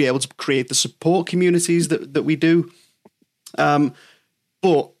 we wouldn't be able to create the support communities that we do. But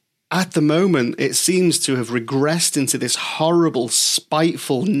at the moment, it seems to have regressed into this horrible,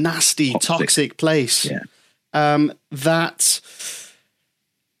 spiteful, nasty, toxic place. That...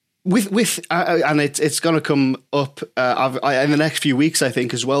 and it's going to come up in the next few weeks, I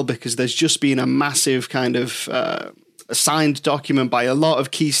think, as well, because there's just been a massive kind of signed document by a lot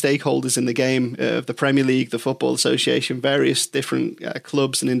of key stakeholders in the game, of the Premier League, the Football Association, various different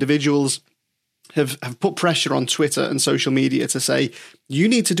clubs and individuals have put pressure on Twitter and social media to say, you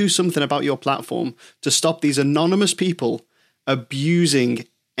need to do something about your platform to stop these anonymous people abusing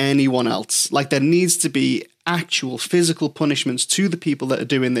anyone else. Like, there needs to be actual physical punishments to the people that are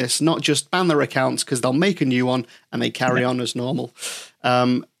doing this, not just ban their accounts because they'll make a new one and they carry on as normal.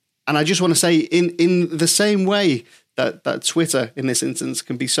 And I just want to say, in the same way that Twitter in this instance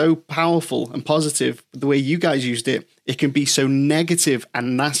can be so powerful and positive, the way you guys used it, it can be so negative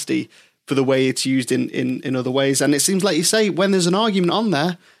and nasty for the way it's used in other ways. And it seems like you say, when there's an argument on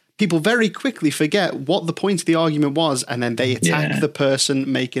there, people very quickly forget what the point of the argument was, and then they attack the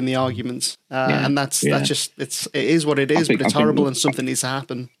person making the arguments. And that's just, it is what it is, but it's horrible and something needs to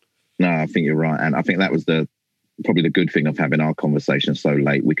happen. No, I think you're right. And I think that was probably the good thing of having our conversation so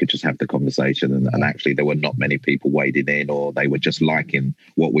late. We could just have the conversation, and actually there were not many people wading in, or they were just liking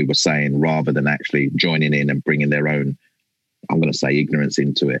what we were saying rather than actually joining in and bringing their own, I'm going to say, ignorance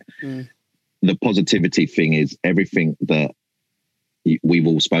into it. The positivity thing is everything that we've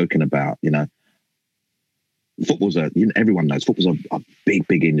all spoken about, football's everyone knows football's a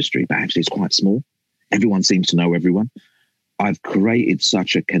big industry, but actually it's quite small. Everyone seems to know everyone. I've created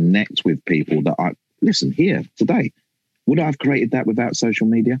such a connect with people that listen here today. Would I have created that without social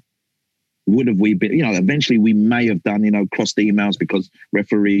media? Would have we been, eventually we may have done, crossed emails because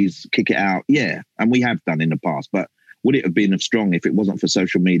referees kick it out. Yeah. And we have done in the past, but would it have been as strong if it wasn't for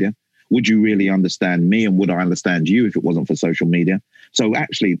social media? Would you really understand me? And would I understand you if it wasn't for social media? So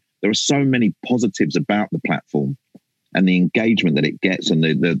actually, there are so many positives about the platform and the engagement that it gets, and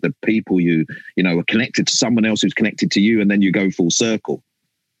the people you are connected to someone else who's connected to you, and then you go full circle.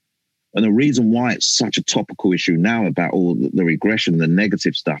 And the reason why it's such a topical issue now about all the regression and the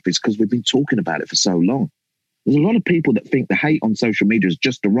negative stuff is because we've been talking about it for so long. There's a lot of people that think the hate on social media has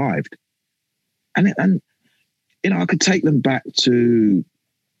just arrived. And I could take them back to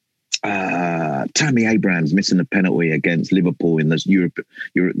Tammy Abrahams missing the penalty against Liverpool in this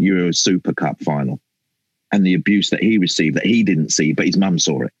Euro Super Cup final, and the abuse that he received that he didn't see, but his mum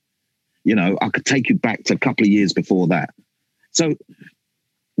saw it. I could take you back to a couple of years before that. So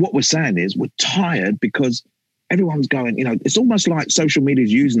what we're saying is we're tired because everyone's going, it's almost like social media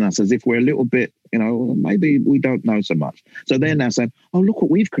is using us as if we're a little bit, maybe we don't know so much. So they're now saying, oh, look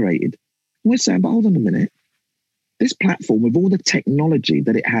what we've created. And we're saying, but hold on a minute. This platform, with all the technology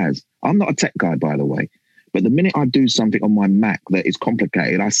that it has, I'm not a tech guy, by the way, but the minute I do something on my Mac that is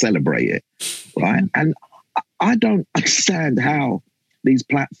complicated, I celebrate it, right? And I don't understand how these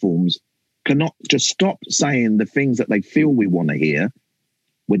platforms cannot just stop saying the things that they feel we want to hear.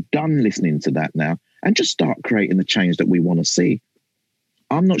 We're done listening to that now, and just start creating the change that we want to see.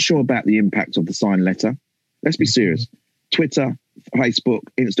 I'm not sure about the impact of the sign letter. Let's be serious. Twitter, Facebook,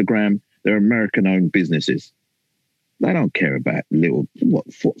 Instagram, they're American-owned businesses. They don't care about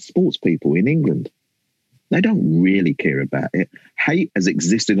sports people in England. They don't really care about it. Hate has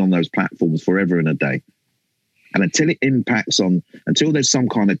existed on those platforms forever and a day. And until there's some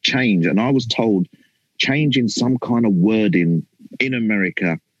kind of change, and I was told changing some kind of wording in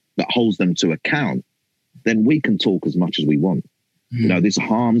America that holds them to account, then we can talk as much as we want. This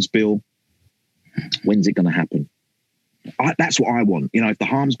harms bill, when's it going to happen? That's what I want. If the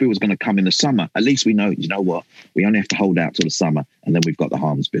harms bill is going to come in the summer, at least we know, what? We only have to hold out till the summer, and then we've got the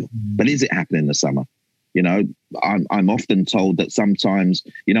harms bill. But is it happening in the summer? I'm often told that sometimes,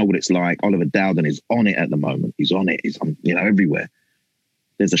 what it's like, Oliver Dowden is on it at the moment. He's on it. He's on, everywhere.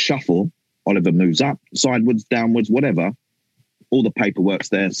 There's a shuffle. Oliver moves up, sideways, downwards, whatever. All the paperwork's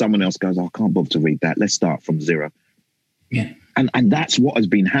there. Someone else goes, oh, I can't bother to read that. Let's start from zero. Yeah. And that's what has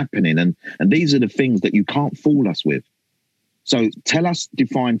been happening. And these are the things that you can't fool us with. So tell us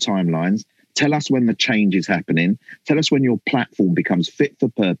defined timelines. Tell us when the change is happening. Tell us when your platform becomes fit for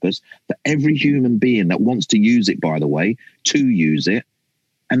purpose for every human being that wants to use it, by the way, to use it.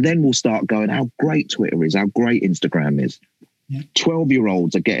 And then we'll start going, how great Twitter is, how great Instagram is.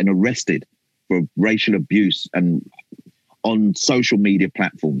 12-year-olds are getting arrested for racial abuse and on social media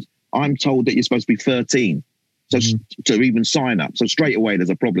platforms. I'm told that you're supposed to be 13 to even sign up. So straight away, there's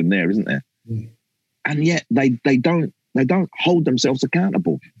a problem there, isn't there? And yet they don't hold themselves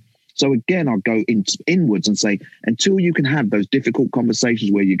accountable. So again, I'll go inwards and say, until you can have those difficult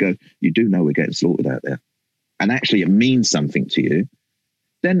conversations where you go, you do know we're getting slaughtered out there, and actually it means something to you,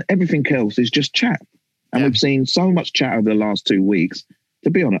 then everything else is just chat. And we've seen so much chat over the last 2 weeks, to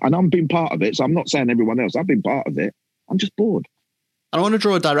be honest, and I've been part of it. So I'm not saying everyone else, I've been part of it. I'm just bored. And I want to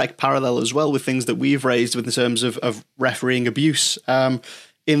draw a direct parallel as well with things that we've raised in terms of refereeing abuse.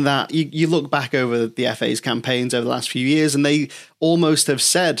 In that you look back over the FA's campaigns over the last few years, and they almost have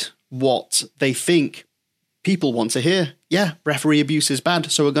said what they think people want to hear. Yeah, referee abuse is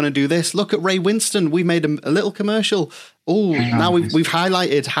bad, so we're going to do this. Look at Ray Winston. We made a little commercial. Oh, now we've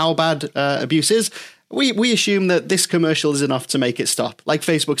highlighted how bad abuse is. We assume that this commercial is enough to make it stop. Like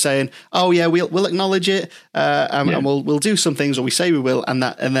Facebook saying, "Oh yeah, we'll acknowledge it, and we'll do some things, or we say we will, and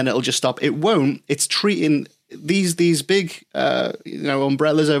then it'll just stop." It won't. It's treating these big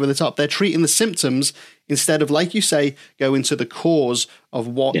umbrellas over the top. They're treating the symptoms instead of, like you say, go into the cause of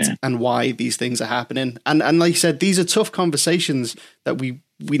what and why these things are happening. And like you said, these are tough conversations that we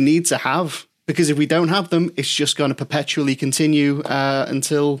need to have, because if we don't have them, it's just going to perpetually continue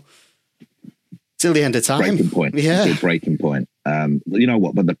until the end of time. Breaking point. Yeah. It's a breaking point. You know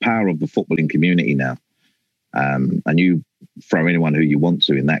what? But the power of the footballing community now, and you throw anyone who you want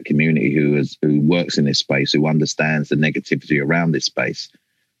to in that community who works in this space, who understands the negativity around this space,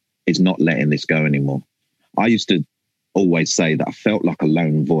 is not letting this go anymore. I used to always say that I felt like a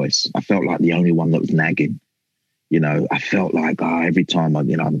lone voice. I felt like the only one that was nagging. I felt like every time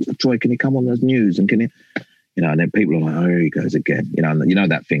Troy, can you come on the news, and can you, and then people are like, oh, here he goes again.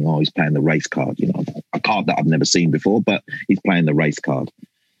 That thing, he's playing the race card. I card that I've never seen before, but he's playing the race card.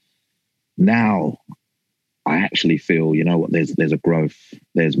 Now, I actually feel, you know what, there's a growth.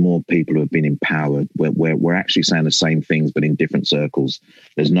 There's more people who have been empowered. We're actually saying the same things, but in different circles.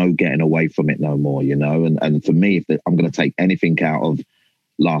 There's no getting away from it no more, you know. And for me, if I'm going to take anything out of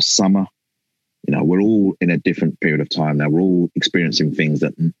last summer, you know, we're all in a different period of time now. We're all experiencing things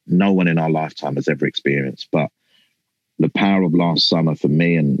that no one in our lifetime has ever experienced. But the power of last summer for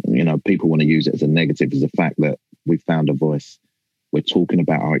me, and, you know, people want to use it as a negative, is the fact that we found a voice. We're talking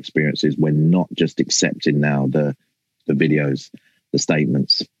about our experiences. We're not just accepting now the videos, the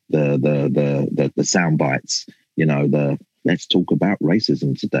statements, the sound bites, you know, let's talk about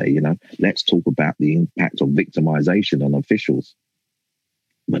racism today, you know, let's talk about the impact of victimization on officials.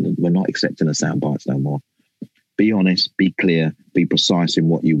 We're not accepting the sound bites no more. Be honest, be clear, be precise in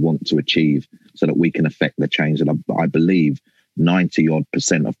what you want to achieve so that we can affect the change that I believe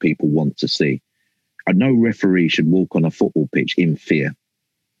 90% of people want to see. No referee should walk on a football pitch in fear,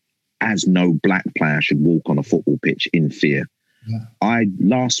 as no black player should walk on a football pitch in fear. Yeah.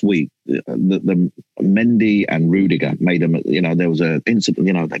 Last week, the Mendy and Rudiger made them, you know, there was an incident,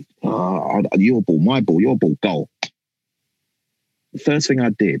 you know, like, your ball, my ball, your ball, goal. The first thing I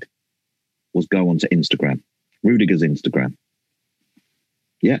did was go onto Instagram, Rudiger's Instagram.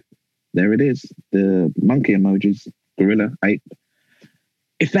 Yeah, there it is. The monkey emojis, gorilla, ape.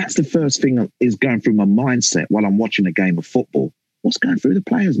 If that's the first thing that is going through my mindset while I'm watching a game of football, what's going through the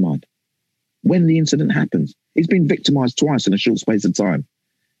player's mind when the incident happens? He's been victimised twice in a short space of time.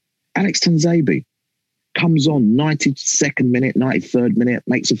 Alex Tanzabi comes on 92nd minute, 93rd minute,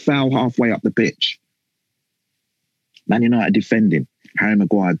 makes a foul halfway up the pitch. Man United defending. Harry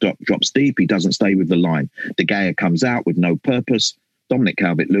Maguire drops deep. He doesn't stay with the line. De Gea comes out with no purpose. Dominic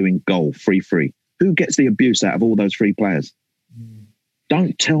Calvert-Lewin, goal, 3-3. Who gets the abuse out of all those three players?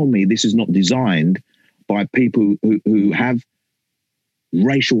 Don't tell me this is not designed by people who have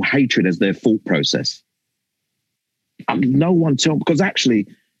racial hatred as their thought process. No one tell, because actually,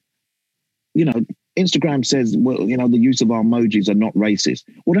 you know, Instagram says, well, you know, the use of our emojis are not racist.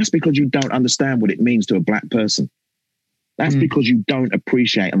 Well, that's because you don't understand what it means to a black person. That's because you don't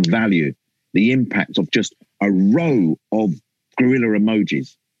appreciate and value the impact of just a row of gorilla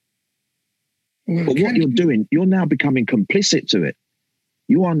emojis. Well, but what you're doing, you're now becoming complicit to it.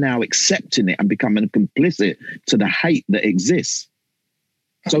 You are now accepting it and becoming complicit to the hate that exists.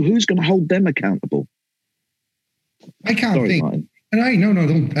 So who's going to hold them accountable? I can't think. Martin. And no,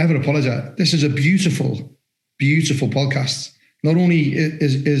 don't ever apologize. This is a beautiful, beautiful podcast. Not only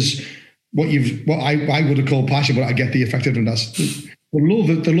is what I would have called passion, but I get the effect of it as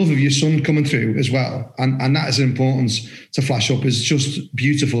the love of your son coming through as well, and that is an importance to flash up is just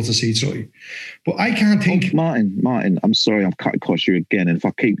beautiful to see, Troy. But I can't think. Martin, I'm sorry, I've cut across you again, and if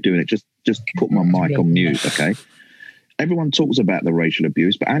I keep doing it, just put my mic on mute, okay? Everyone talks about the racial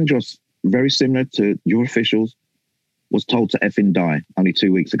abuse, but Andros, very similar to your officials, was told to effing die only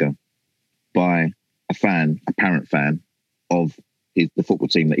 2 weeks ago by a parent fan of the football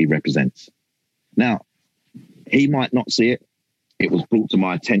team that he represents. Now, he might not see it. It was brought to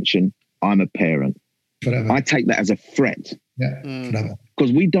my attention. I'm a parent. Forever. I take that as a threat. Yeah, forever.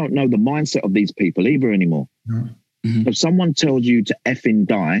 Because we don't know the mindset of these people either anymore. No. Mm-hmm. If someone tells you to effing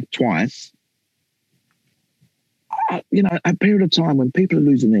die twice, you know, a period of time when people are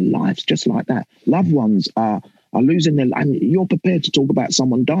losing their lives just like that, loved ones are losing their life, and you're prepared to talk about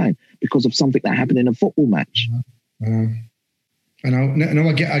someone dying because of something that happened in a football match. I know. No,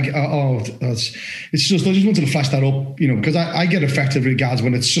 I get. It's just. I just wanted to flash that up, you know, because I get affected regards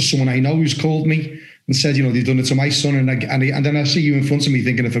when it's just someone I know who's called me and said, you know, they've done it to my son, and then I see you in front of me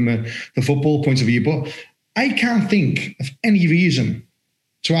thinking of from the football point of view. But I can't think of any reason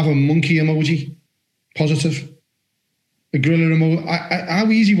to have a monkey emoji positive, a gorilla emoji. How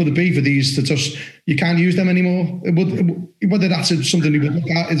easy would it be for these to just? You can't use them anymore. Whether that's something you would look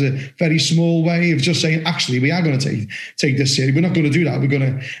at is a very small way of just saying, actually, we are going to take this seriously. We're not going to do that. We're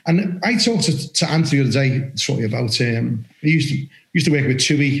going to. And I talked to Anthony the other day, sorry, about he used to work with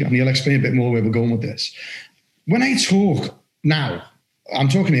TUI, and he'll explain a bit more where we're going with this. When I talk now, I'm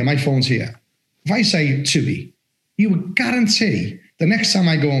talking here, my phone's here. If I say TUI, you would guarantee the next time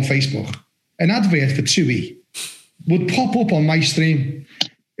I go on Facebook, an advert for TUI would pop up on my stream.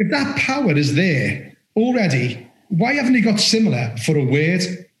 If that power is there already, why haven't they got similar for a word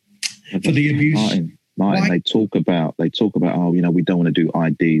for the abuse? Martin, they talk about, oh, you know, we don't want to do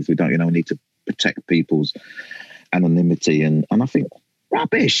IDs. We don't, you know, we need to protect people's anonymity. And I think,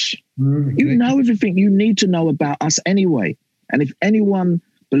 rubbish. You know everything you need to know about us anyway. And if anyone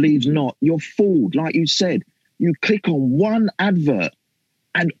believes not, you're fooled. Like you said, you click on one advert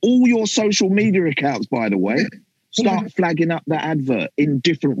And all your social media accounts, by the way, start flagging up that advert in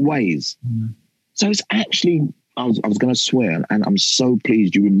different ways. So it's actually, I was going to swear, and I'm so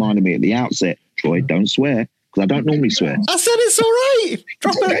pleased you reminded me at the outset, Troy, don't swear, because I don't normally swear. I said it's all right.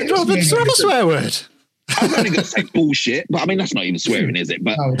 Drop a swear word. I'm only going to say bullshit, but I mean, that's not even swearing, is it?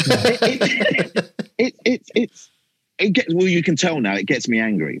 But it gets, well, you can tell now, it gets me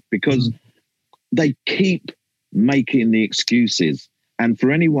angry because they keep making the excuses. And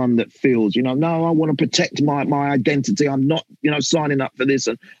for anyone that feels, no, I want to protect my identity. I'm not, signing up for this.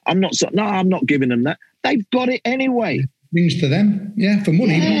 And I'm not giving them that. They've got it anyway. Things to them, for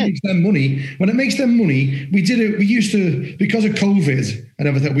money. Yeah. When it makes them money. When it makes them money, we did it. We used to, because of COVID and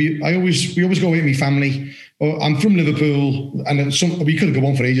everything. We always go away with my family. I'm from Liverpool, and we could go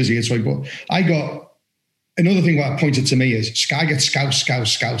on for ages here. Sorry, but I got another thing. What pointed to me is Sky gets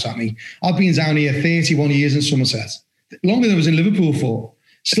scouts at me. I've been down here 31 years in Somerset, longer than I was in Liverpool for.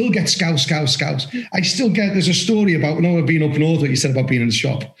 Still get scouts. I still get, there's a story about, being up north, what you said about being in the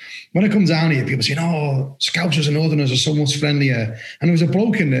shop. When I come down here, people say, Scousers and Northerners are so much friendlier. And there was a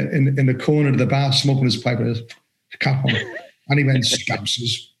bloke in the corner of the bar smoking his pipe with his cap on. And he went,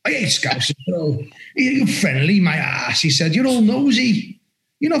 Scousers. I hate Scousers, bro. You're friendly, my ass. He said, you're all nosy.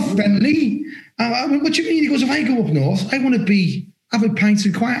 You're not friendly. I mean, what do you mean? He goes, if I go up north, I want to have a pint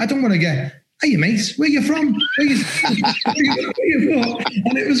and quiet. I don't want to get, hey, mate, where you from? Where you from?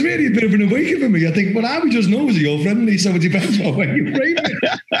 And it was really a bit of an awakening for me. I think, well, I was just nosy or friendly, so it depends on where you're from.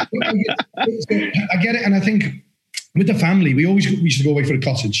 I get it. And I think with the family, we used to go away for a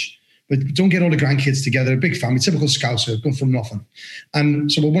cottage, but don't get all the grandkids together. A big family, typical Scouser, come from nothing.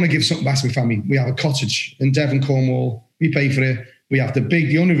 And so we want to give something back to my family. We have a cottage in Devon, Cornwall. We pay for it. We have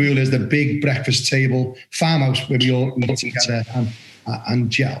the only rule is the big breakfast table, farmhouse where we all eat together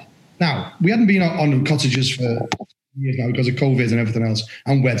and gel. Now, we hadn't been on cottages for years now because of COVID and everything else,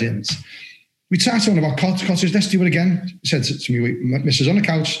 and weddings. We started talking about cottages. Let's do it again. He said to me, Mrs. on the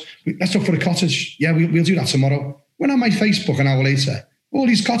couch, let's look for a cottage. Yeah, we'll do that tomorrow. Went on my Facebook an hour later. All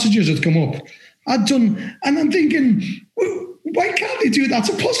these cottages had come up. I'd done, and I'm thinking, why can't they do that? That's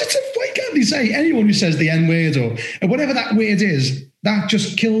a positive. Why can't they say anyone who says the N word or whatever that word is, that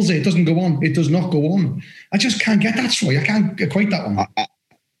just kills it. It doesn't go on. It does not go on. I just can't get that, Troy. I can't equate that one.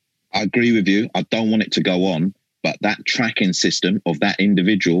 I agree with you. I don't want it to go on, but that tracking system of that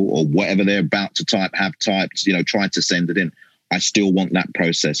individual or whatever they're about to have typed, tried to send it in. I still want that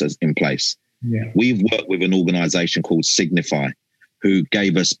process in place. Yeah. We've worked with an organization called Signify, who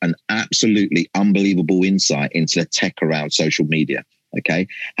gave us an absolutely unbelievable insight into the tech around social media. Okay,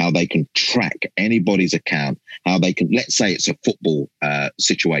 how they can track anybody's account, how they can, let's say it's a football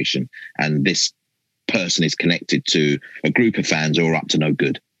situation and this person is connected to a group of fans who are up to no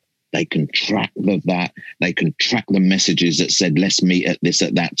good. They can track that. They can track the messages that said, let's meet at this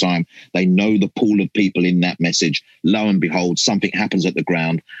at that time. They know the pool of people in that message. Lo and behold, something happens at the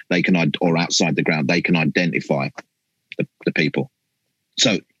ground. They can, or outside the ground, they can identify the people.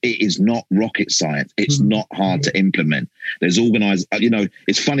 So it is not rocket science. It's not hard to implement. There's organized,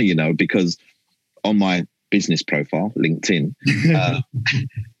 it's funny, because on my business profile, LinkedIn,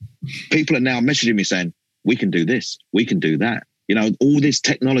 people are now messaging me saying, we can do this, we can do that. All this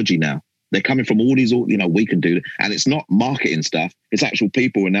technology now, they're coming from all these, we can do it. And it's not marketing stuff. It's actual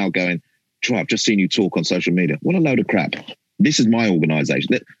people who are now going, Troy, I've just seen you talk on social media. What a load of crap. This is my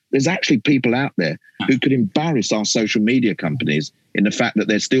organization. There's actually people out there who could embarrass our social media companies in the fact that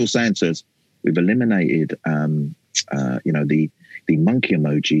they're still saying to us, we've eliminated, the monkey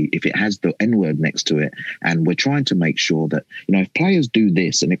emoji if it has the N-word next to it. And we're trying to make sure that, if players do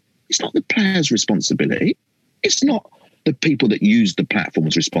this, and it's not the player's responsibility, it's not the people that use the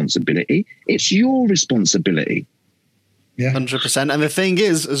platform's responsibility, it's your responsibility. Yeah, 100%. And the thing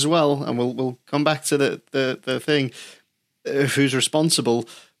is, as well, and we'll come back to the thing of who's responsible.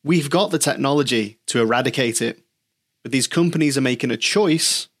 We've got the technology to eradicate it, but these companies are making a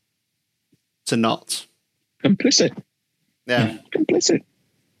choice to not. Complicit. Yeah, complicit.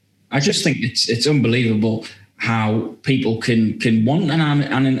 I just think it's unbelievable how people can want an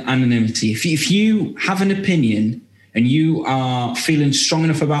anonymity. If you have an opinion and you are feeling strong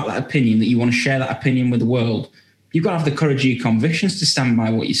enough about that opinion that you want to share that opinion with the world, you've got to have the courage of your convictions to stand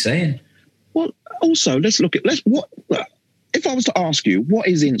by what you're saying. Well, also, if I was to ask you, what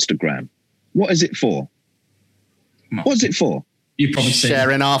is Instagram? What is it for? What is it for? You probably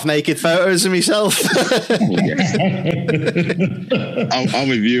sharing half-naked photos of myself. Oh, yes. I'm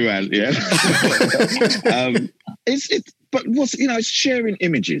with you, Ant. Yeah. But it's sharing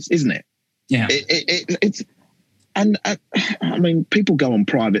images, isn't it? Yeah. And people go on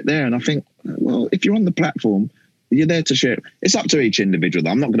private there, and I think, well, if you're on the platform, You're there to share. It's up to each individual.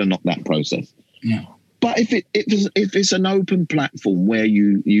 I'm not going to knock that process. Yeah. But if it's an open platform where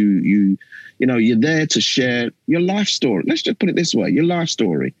you're there to share your life story. Let's just put it this way: your life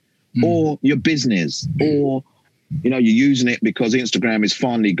story, or your business, or you're using it because Instagram is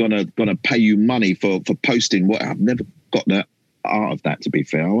finally gonna pay you money for posting. What I've never got the art of that. To be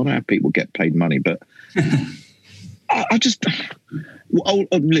fair, I want to have people get paid money, but I just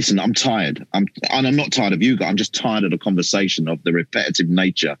listen. I'm tired. I'm not tired of you guys. I'm just tired of the conversation, of the repetitive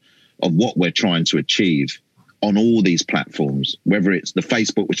nature of what we're trying to achieve on all these platforms, whether it's the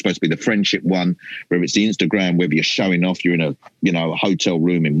Facebook, which is supposed to be the friendship one, whether it's the Instagram, whether you're showing off you're in a hotel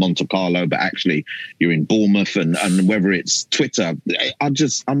room in Monte Carlo, but actually you're in Bournemouth, and whether it's Twitter.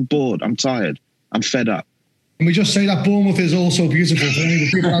 I'm bored. I'm tired. I'm fed up. Can we just say that Bournemouth is also beautiful for any of the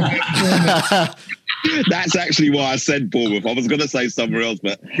people out there? That's actually why I said Bournemouth. I was going to say somewhere else,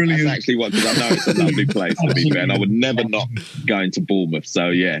 but Brilliant. That's actually what, because I know it's a lovely place to be fair, and I would never not go into Bournemouth. So,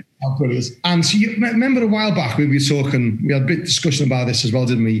 yeah. Oh, brilliant. And so you remember a while back we were talking, we had a bit of discussion about this as well,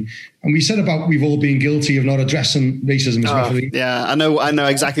 didn't we? And we said about we've all been guilty of not addressing racism as referee. Yeah, I know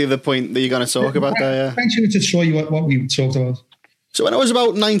exactly the point that you're going to talk about there. Yeah. Mention it to show you what we talked about. So when I was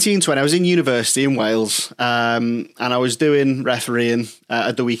about 19, 20, I was in university in Wales, and I was doing refereeing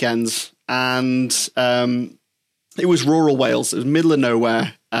at the weekends, and it was rural Wales. It was middle of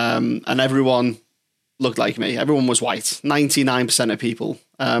nowhere, and everyone looked like me. Everyone was white. 99% of people.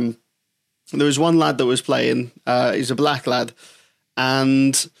 There was one lad that was playing. He's a black lad,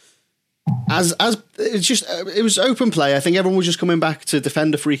 and as it was open play. I think everyone was just coming back to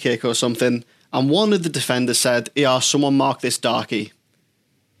defend a free kick or something. And one of the defenders said, "Yeah, someone marked this darkie."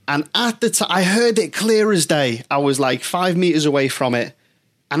 And at the time, I heard it clear as day. I was like 5 meters away from it.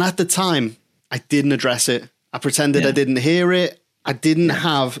 And at the time, I didn't address it. I pretended I didn't hear it. I didn't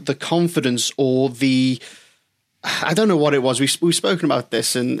have the confidence or I don't know what it was. We've spoken about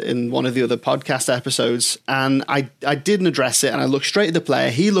this in one of the other podcast episodes. And I didn't address it. And I looked straight at the player.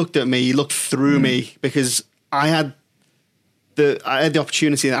 He looked at me. He looked through me, because I had the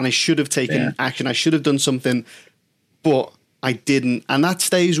opportunity, and I should have taken action. I should have done something, but I didn't. And that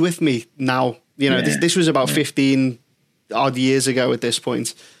stays with me now. This was about 15 odd years ago at this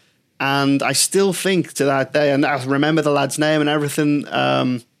point. And I still think to that day, and I remember the lad's name and everything.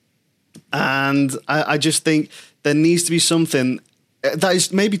 And I just think there needs to be something that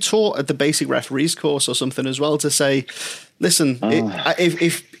is maybe taught at the basic referees course or something as well, to say, listen,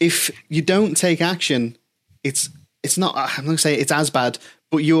 if you don't take action, it's not, I'm not going to say it's as bad,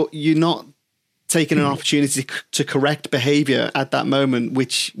 but you're not taking an opportunity to correct behaviour at that moment,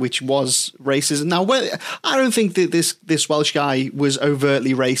 which was racism. Now, I don't think that this Welsh guy was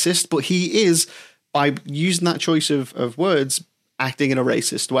overtly racist, but he is, by using that choice of words, acting in a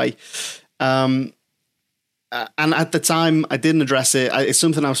racist way. And at the time, I didn't address it. It's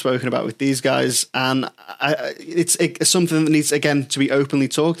something I've spoken about with these guys, and it's something that needs, again, to be openly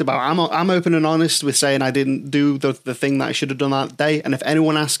talked about. I'm open and honest with saying I didn't do the thing that I should have done that day. And if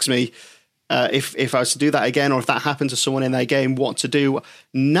anyone asks me if I was to do that again, or if that happened to someone in their game, what to do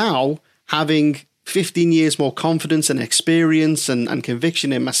now, having 15 years more confidence and experience and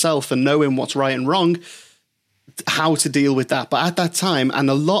conviction in myself, and knowing what's right and wrong, how to deal with that. But at that time, and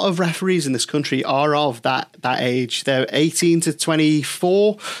a lot of referees in this country are of that age, they're 18 to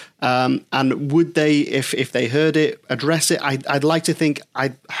 24, and would they, if they heard it, address it? I'd like to think,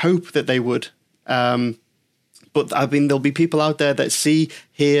 I hope that they would, but I mean, there'll be people out there that see,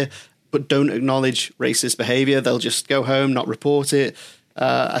 hear, but don't acknowledge racist behavior. They'll just go home, not report it.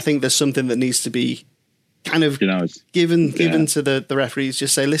 I think there's something that needs to be kind of given to the referees.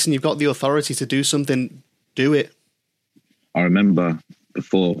 Just say, listen, you've got the authority to do something, do it. I remember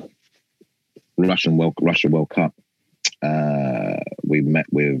before Russia World Cup, we met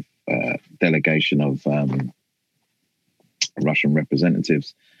with a delegation of Russian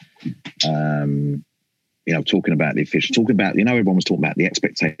representatives, talking about the officials, everyone was talking about the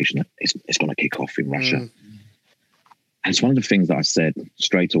expectation that it's going to kick off in Russia. And it's one of the things that I said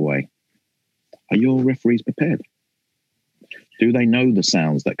straight away: are your referees prepared? Do they know the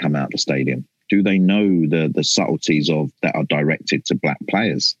sounds that come out of the stadium? Do they know the subtleties that are directed to black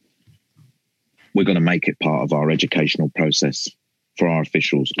players? We're going to make it part of our educational process for our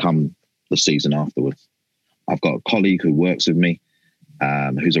officials come the season afterwards. I've got a colleague who works with me,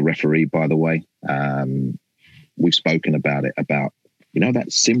 who's a referee, by the way. We've spoken about it, about,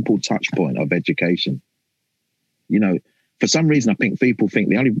 that simple touch point of education. For some reason, I think people think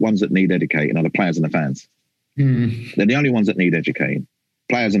the only ones that need educating are the players and the fans. They're the only ones that need educating.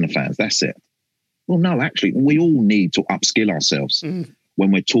 Players and the fans, that's it. Well, no, actually, we all need to upskill ourselves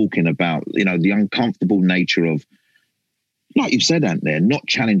when we're talking about, the uncomfortable nature of like you've said, Ant, there, not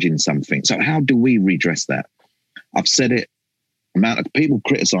challenging something. So how do we redress that? I've said it. Amount of people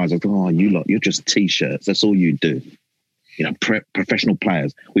criticize us. Oh, you lot, you're just T-shirts. That's all you do. You know, professional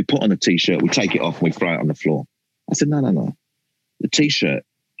players. We put on a T-shirt, we take it off, and we throw it on the floor. I said, no. The T-shirt,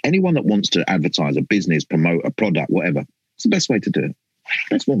 anyone that wants to advertise a business, promote a product, whatever, it's the best way to do it.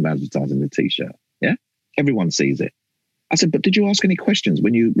 Best form of advertising the T-shirt. Yeah? Everyone sees it. I said, but did you ask any questions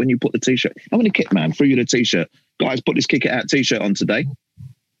when you put the T-shirt? How many kit man threw you the T-shirt? Guys, put this Kick It Out T-shirt on today.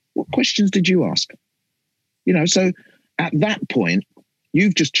 What questions did you ask? You know, so at that point,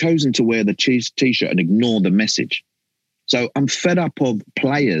 you've just chosen to wear the T-shirt and ignore the message. So I'm fed up of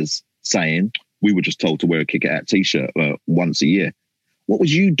players saying, we were just told to wear a Kick It Out T-shirt once a year. What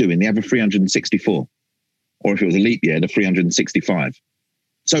was you doing the other 364? Or if it was a leap year, the 365.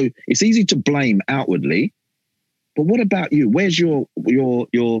 So it's easy to blame outwardly, but what about you? Where's your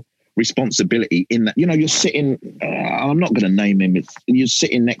responsibility in that? You know, you're sitting, I'm not going to name him, you're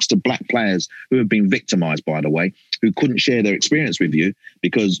sitting next to black players who have been victimized, by the way, who couldn't share their experience with you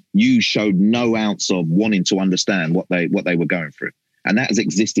because you showed no ounce of wanting to understand what they were going through. And that has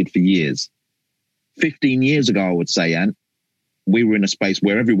existed for years. 15 years ago, I would say, Ant, we were in a space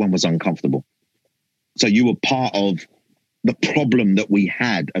where everyone was uncomfortable. So you were part of the problem that we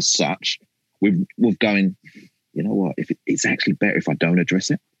had as such with going, you know what, it's actually better if I don't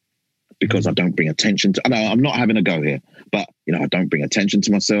address it because I don't bring attention to, I know I'm not having a go here, but you know, I don't bring attention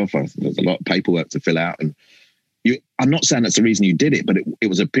to myself. There's a lot of paperwork to fill out. And I'm not saying that's the reason you did it, but it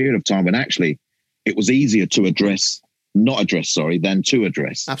was a period of time when actually it was easier to not address, than to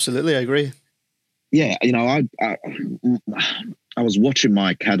address. Absolutely. I agree. Yeah. You know, I was watching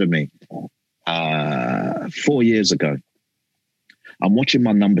my academy 4 years ago. I'm watching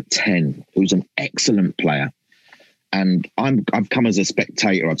my number 10, who's an excellent player. And I've come as a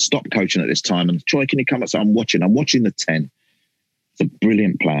spectator. I'd stopped coaching at this time. And Troy, can you come up? So I'm watching the 10. It's a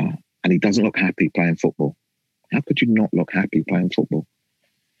brilliant player. And he doesn't look happy playing football. How could you not look happy playing football?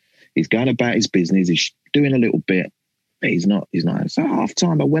 He's going about his business. He's doing a little bit. But he's not. So half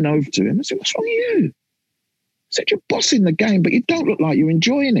time, I went over to him. I said, what's wrong with you? I said, you're bossing the game, but you don't look like you're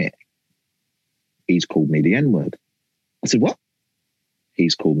enjoying it. He's called me the N-word. I said, what?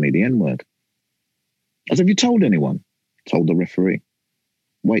 He's called me the N-word. I said, have you told anyone? Told the referee.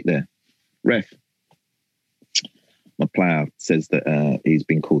 Wait there. Ref. My player says that he's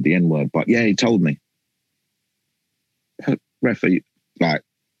been called the N-word, but yeah, he told me. Ref, are you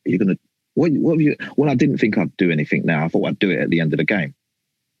going to, what have you, well, I didn't think I'd do anything now. I thought I'd do it at the end of the game.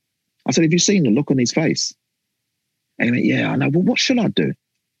 I said, have you seen the look on his face? And he went, yeah, I know. Well, what should I do?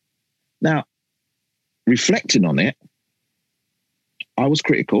 Now, reflecting on it, I was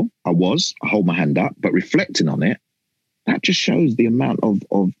critical. I hold my hand up, but reflecting on it, that just shows the amount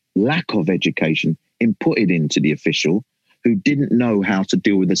of lack of education inputted into the official who didn't know how to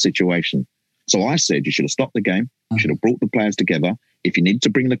deal with the situation. So I said, you should have stopped the game. You should have brought the players together. If you needed to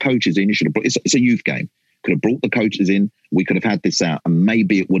bring the coaches in, you should have brought, it's a youth game. Could have brought the coaches in. We could have had this out and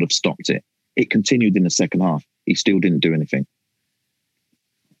maybe it would have stopped it. It continued in the second half. He still didn't do anything.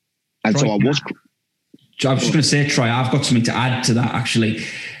 And Troy, so I was just going to say, Troy, I've got something to add to that, actually.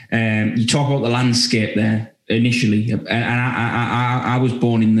 You talk about the landscape there initially, and I was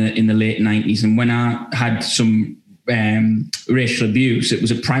born in the late 90s, and when I had some racial abuse, it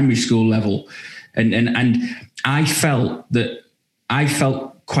was at primary school level, and I felt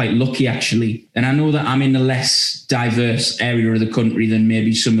quite lucky, actually. And I know that I'm in a less diverse area of the country than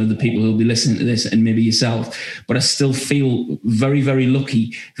maybe some of the people who'll be listening to this, and maybe yourself, but I still feel very, very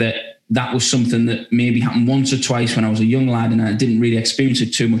lucky that was something that maybe happened once or twice when I was a young lad, and I didn't really experience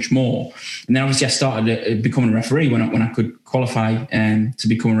it too much more. And then obviously I started becoming a referee when I could qualify to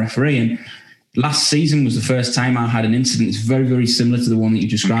become a referee. And last season was the first time I had an incident that's very, very similar to the one that you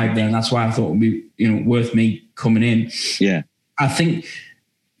described there. And that's why I thought it would be, worth me coming in. Yeah. I think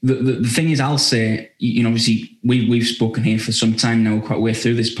the thing is, I'll say, obviously we've spoken here for some time now, quite a way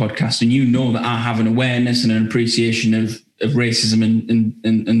through this podcast, and that I have an awareness and an appreciation of racism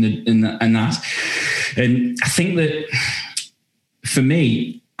and that. And I think that for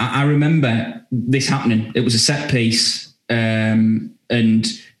me, I remember this happening. It was a set piece, and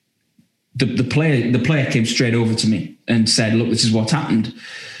the player came straight over to me and said, "Look, this is what happened."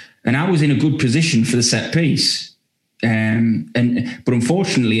 And I was in a good position for the set piece. But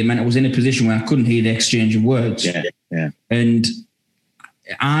unfortunately, it meant I was in a position where I couldn't hear the exchange of words. Yeah. And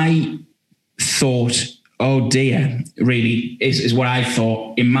I thought, oh dear, really is what I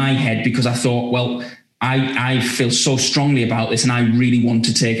thought in my head, because I thought, well, I feel so strongly about this and I really want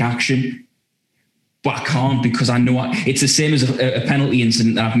to take action, but I can't, because I know it's the same as a penalty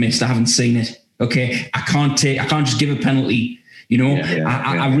incident that I've missed. I haven't seen it. Okay, I can't just give a penalty. You know,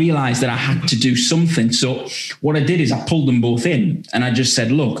 I realized that I had to do something. So what I did is I pulled them both in and I just said,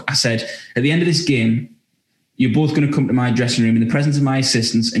 look, I said, at the end of this game, you're both going to come to my dressing room in the presence of my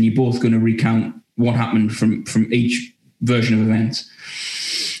assistants and you're both going to recount what happened from each version of events.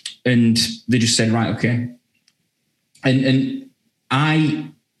 And they just said, right, okay. And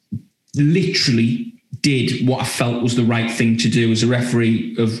I literally did what I felt was the right thing to do as a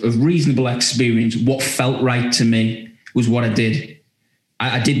referee of reasonable experience. What felt right to me was what I did.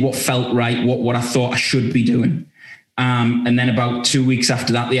 I did what felt right, what I thought I should be doing. And then about 2 weeks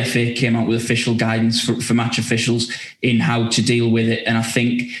after that, the FA came out with official guidance for match officials in how to deal with it. And I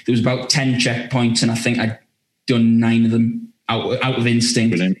think there was about 10 checkpoints, and I think I'd done 9 of them out of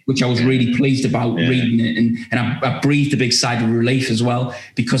instinct. Brilliant. Which I was really pleased about reading it. And I breathed a big sigh of relief as well,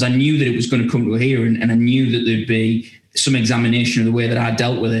 because I knew that it was going to come to a hearing, and I knew that there'd be some examination of the way that I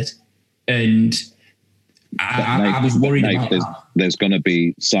dealt with it. And I was worried about that. There's going to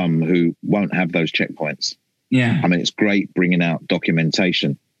be some who won't have those checkpoints. Yeah. I mean, it's great bringing out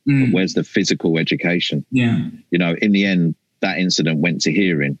documentation, but where's the physical education? Yeah. You know, in the end, that incident went to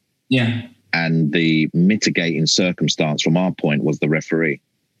hearing. Yeah. And the mitigating circumstance from our point was the referee.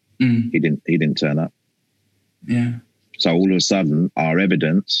 He didn't turn up. Yeah. So all of a sudden, our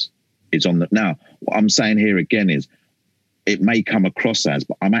evidence is on the... Now, what I'm saying here again is, it may come across as,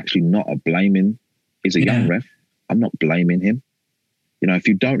 but I'm actually not blaming... He's a young ref. I'm not blaming him. You know, if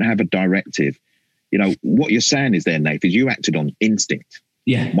you don't have a directive, you know, what you're saying is there, Nate, is you acted on instinct.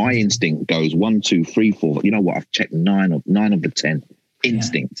 Yeah. My instinct goes 1, 2, 3, 4. You know what? I've checked 9 of the 10.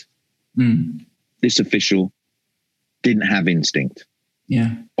 Instinct. Yeah. This official didn't have instinct.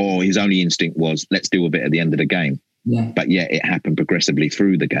 Yeah. Or his only instinct was, let's deal with it at the end of the game. Yeah. But yet it happened progressively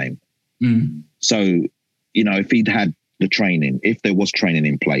through the game. So, you know, if he'd had the training, if there was training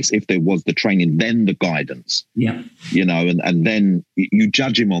in place, if there was the training, then the guidance, you know, and then you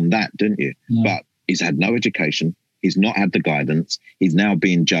judge him on that, didn't you? Yeah. But he's had no education. He's not had the guidance. He's now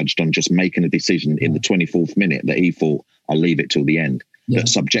being judged on just making a decision in the 24th minute that he thought, I'll leave it till the end. That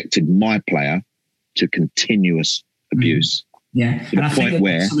subjected my player to continuous abuse. Yeah. And I think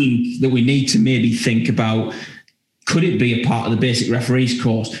that's something that we need to maybe think about. Could it be a part of the basic referees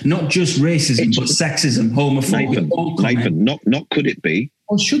course? Not just racism, but sexism, homophobia. Nathan, not could it be?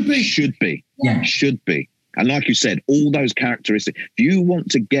 Or should be. Should be. Yeah. Should be. And like you said, all those characteristics, if you want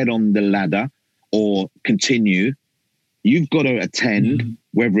to get on the ladder or continue, you've got to attend,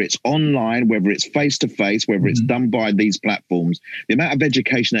 whether it's online, whether it's face-to-face, whether it's done by these platforms. The amount of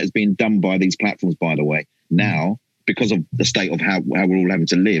education that is being done by these platforms, by the way, now, because of the state of how we're all having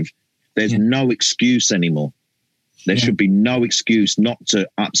to live, there's no excuse anymore. There should be no excuse not to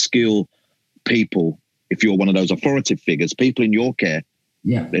upskill people. If you're one of those authoritative figures, people in your care,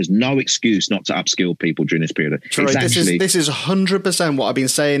 there's no excuse not to upskill people during this period. Sorry, this is 100% what I've been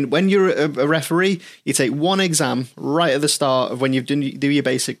saying. When you're a referee, you take one exam right at the start of when you do your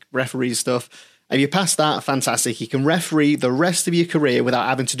basic referee stuff. If you pass that, fantastic. You can referee the rest of your career without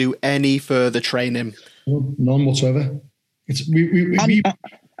having to do any further training. None whatsoever. It's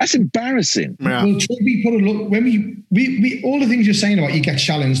that's embarrassing. Yeah. Well, we put a look when we all the things you're saying about you get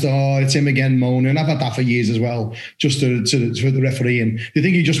challenged. Oh, it's him again, moaning. I've had that for years as well. Just for the referee, and you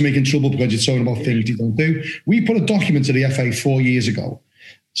think you're just making trouble because you're talking about things you don't do. We put a document to the FA 4 years ago.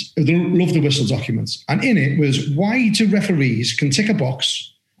 The Love the Whistle documents, and in it was why do referees can tick a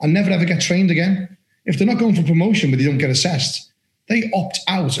box and never ever get trained again if they're not going for promotion, but they don't get assessed. They opt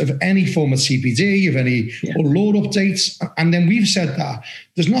out of any form of CPD, of any or law updates. And then we've said that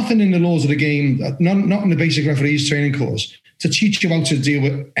there's nothing in the laws of the game, not in the basic referees training course, to teach you how to deal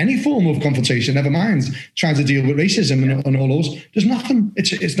with any form of confrontation, never mind trying to deal with racism and all those. There's nothing,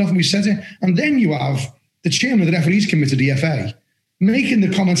 it's nothing we said here. And then you have the chairman of the referees committee, the FA, making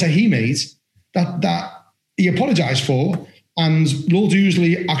the comments that he made that he apologised for. And Lord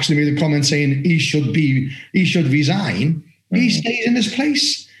Ousley actually made a comment saying he should resign. He stays in this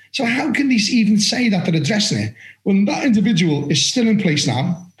place. So how can they even say that they're addressing it when that individual is still in place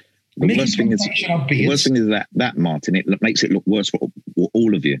now? The worst thing is that Martin, it makes it look worse for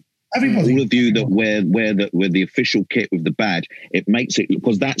all of you. Everybody. All of you that wear the official kit with the badge, it makes it,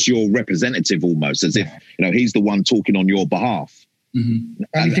 because that's your representative almost, as if he's the one talking on your behalf. Mm-hmm.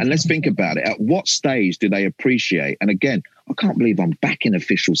 And let's think about it. At what stage do they appreciate? And again, I can't believe I'm backing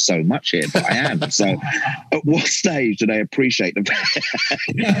officials so much here, but I am. So at what stage do they appreciate the fact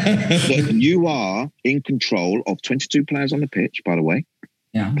that you are in control of 22 players on the pitch, by the way?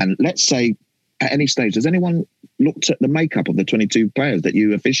 Yeah. And let's say at any stage, has anyone looked at the makeup of the 22 players that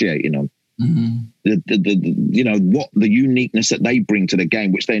you're officiating on? What the uniqueness that they bring to the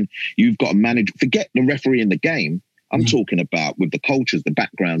game, which then you've got to manage. Forget the referee in the game. I'm talking about with the cultures, the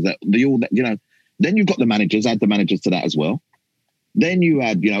backgrounds, then you've got the managers, add the managers to that as well. Then you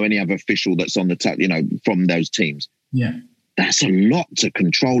add, any other official that's on the, from those teams. Yeah. That's a lot to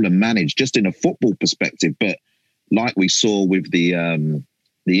control and manage just in a football perspective. But like we saw with the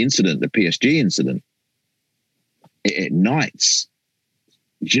incident, the PSG incident, it ignites.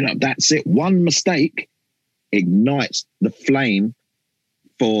 That's it. One mistake ignites the flame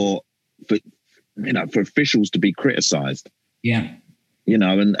for officials to be criticised. Yeah.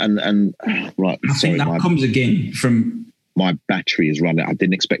 And right. I think that comes again from. My battery is running. I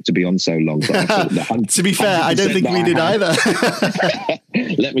didn't expect to be on so long. So to be fair, I don't think we did either.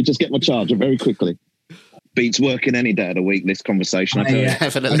 Let me just get my charger very quickly. Beats working any day of the week, this conversation.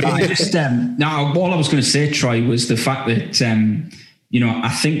 Definitely. Now, all I was going to say, Troy, was the fact that, I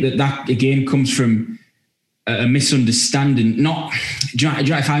think that again comes from a misunderstanding.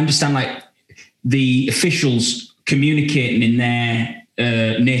 If I understand, like, the officials communicating in their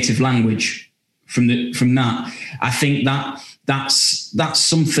native language from that, I think that's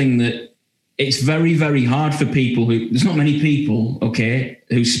something that it's very, very hard for people there's not many people,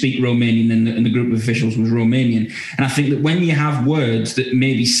 who speak Romanian, and the group of officials was Romanian. And I think that when you have words that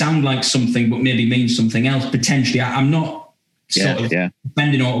maybe sound like something but maybe mean something else, potentially, I'm not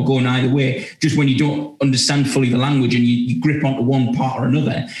defending or going either way, just when you don't understand fully the language and you grip onto one part or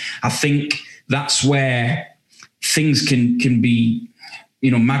another, I think that's where things can be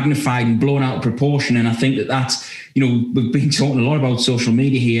magnified and blown out of proportion. And I think that's, we've been talking a lot about social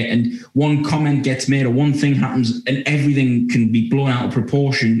media here, and one comment gets made or one thing happens and everything can be blown out of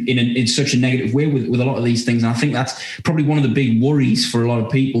proportion in such a negative way with a lot of these things. And I think that's probably one of the big worries for a lot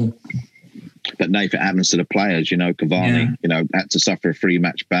of people. But Nathan, it happens to the players, Cavani, had to suffer a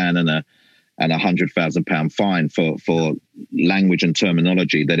 3-match ban and a £100,000 fine for language and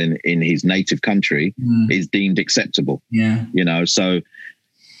terminology that in his native country is deemed acceptable. Yeah. So,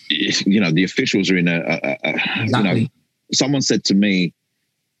 the officials are in exactly. Someone said to me,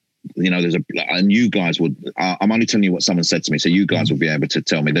 there's and you guys would, I'm only telling you what someone said to me. So you guys will be able to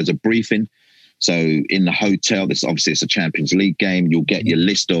tell me. There's a briefing. So in the hotel, it's a Champions League game. You'll get your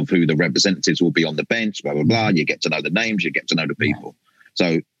list of who the representatives will be on the bench, blah, blah, blah. You get to know the names, you get to know the people.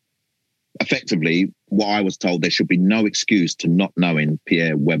 So effectively, what I was told, there should be no excuse to not knowing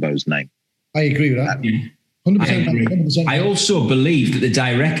Pierre Webo's name. I agree with that. 100%. 100%. I also believe that the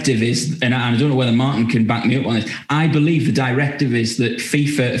directive is, and I don't know whether Martin can back me up on this, I believe the directive is that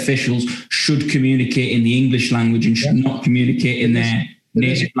FIFA officials should communicate in the English language and should not communicate in their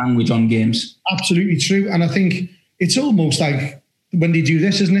native language on games. Absolutely true. And I think it's almost like when they do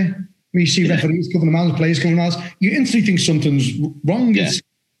this, isn't it? When you see referees covering the mouths, players covering the mouths, you instantly think something's wrong. Yeah.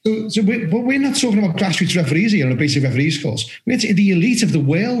 We're not talking about grassroots referees here on a basic referees course. We're the elite of the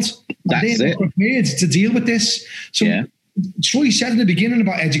world. That's they're not prepared to deal with this. So Troy said in the beginning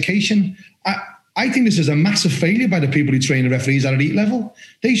about education. I think this is a massive failure by the people who train the referees at elite level.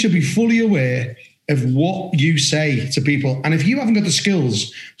 They should be fully aware of what you say to people. And if you haven't got the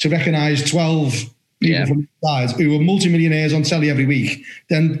skills to recognise 12 people from sides who are multimillionaires on telly every week,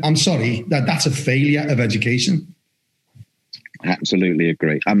 then I'm sorry, that's a failure of education. Absolutely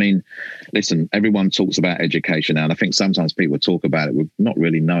agree. I mean, listen, everyone talks about education now, and I think sometimes people talk about it with not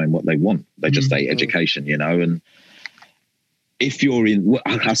really knowing what they want. They just say education, and if you're in,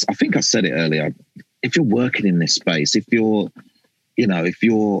 I think I said it earlier, if you're working in this space, if you're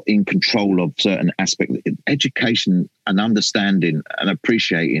in control of certain aspects, education and understanding and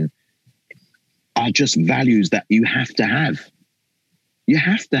appreciating are just values that you have to have. You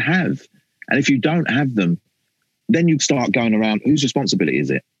have to have. And if you don't have them, then you start going around, whose responsibility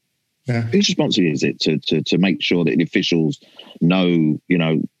is it? Yeah. Whose responsibility is it to make sure that the officials know,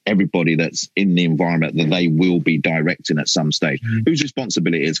 everybody that's in the environment that they will be directing at some stage? Whose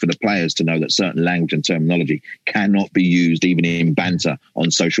responsibility is for the players to know that certain language and terminology cannot be used even in banter on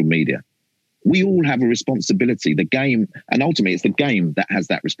social media? We all have a responsibility. The game, and ultimately it's the game that has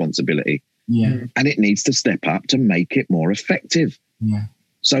that responsibility. Yeah. And it needs to step up to make it more effective. Yeah.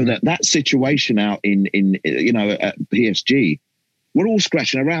 So that situation out in at PSG, we're all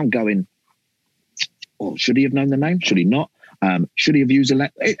scratching around going, oh, should he have known the name? Should he not? Should he have used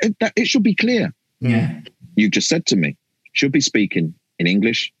it should be clear. Yeah. You just said to me, should be speaking in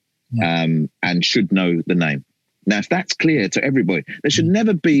English and should know the name. Now, if that's clear to everybody, there should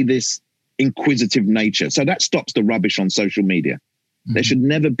never be this inquisitive nature. So that stops the rubbish on social media. There should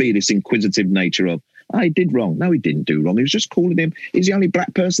never be this inquisitive nature of, he did wrong. No, he didn't do wrong. He was just calling him. He's the only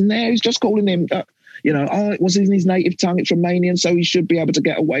black person there. He's just calling him, it was in his native tongue. It's Romanian, so he should be able to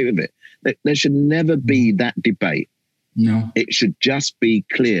get away with it. There should never be that debate. No. It should just be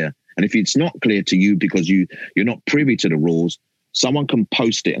clear. And if it's not clear to you because you're not privy to the rules, someone can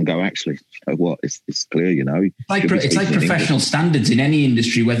post it and go, actually, what? It's clear, you know. It's like professional standards in any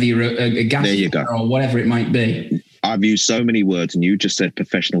industry, whether you're a gas or whatever it might be. I've used so many words, and you just said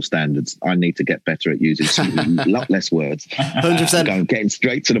professional standards. I need to get better at using a lot less words. 100%. Getting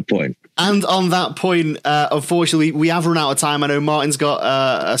straight to the point. And on that point, unfortunately, we have run out of time. I know Martin's got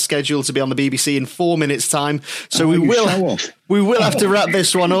a schedule to be on the BBC in 4 minutes' time, so we will have to wrap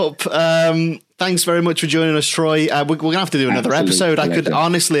this one up. Thanks very much for joining us, Troy. We're going to have to do another episode. Pleasure.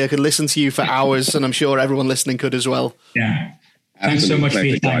 I could listen to you for hours, and I'm sure everyone listening could as well. Yeah. Thanks so much for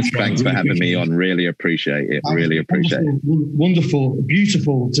your time, Troy. Thanks for having me on. Really appreciate it. Really appreciate it. Wonderful,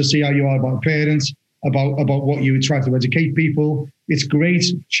 beautiful to see how you are about parents, about what you try to educate people. It's great.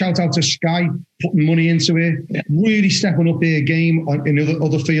 Shout out to Sky putting money into it, really stepping up their game in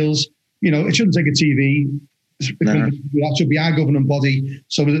other fields. You know, it shouldn't take a TV. That should be our governing body.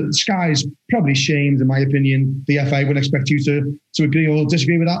 So the Sky's probably shamed, in my opinion. The FA wouldn't expect you to agree or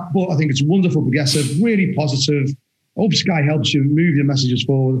disagree with that, but I think it's wonderful, progressive, really positive. I hope Sky helps you move your messages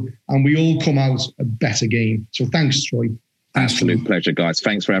forward and we all come out a better game. So thanks, Troy. Absolute pleasure, guys.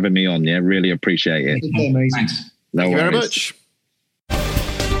 Thanks for having me on. Yeah, really appreciate it. Thanks. Thank you very much.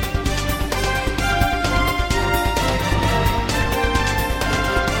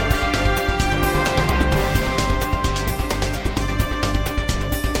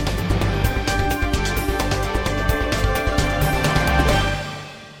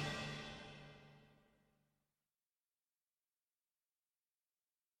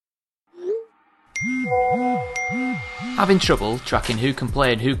 Having trouble tracking who can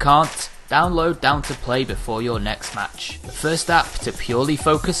play and who can't? Download Down to Play before your next match. The first app to purely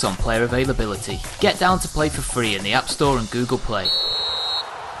focus on player availability. Get Down to Play for free in the App Store and Google Play.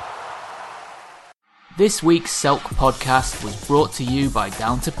 This week's Selk podcast was brought to you by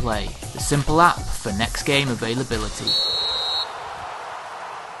Down to Play, the simple app for next game availability.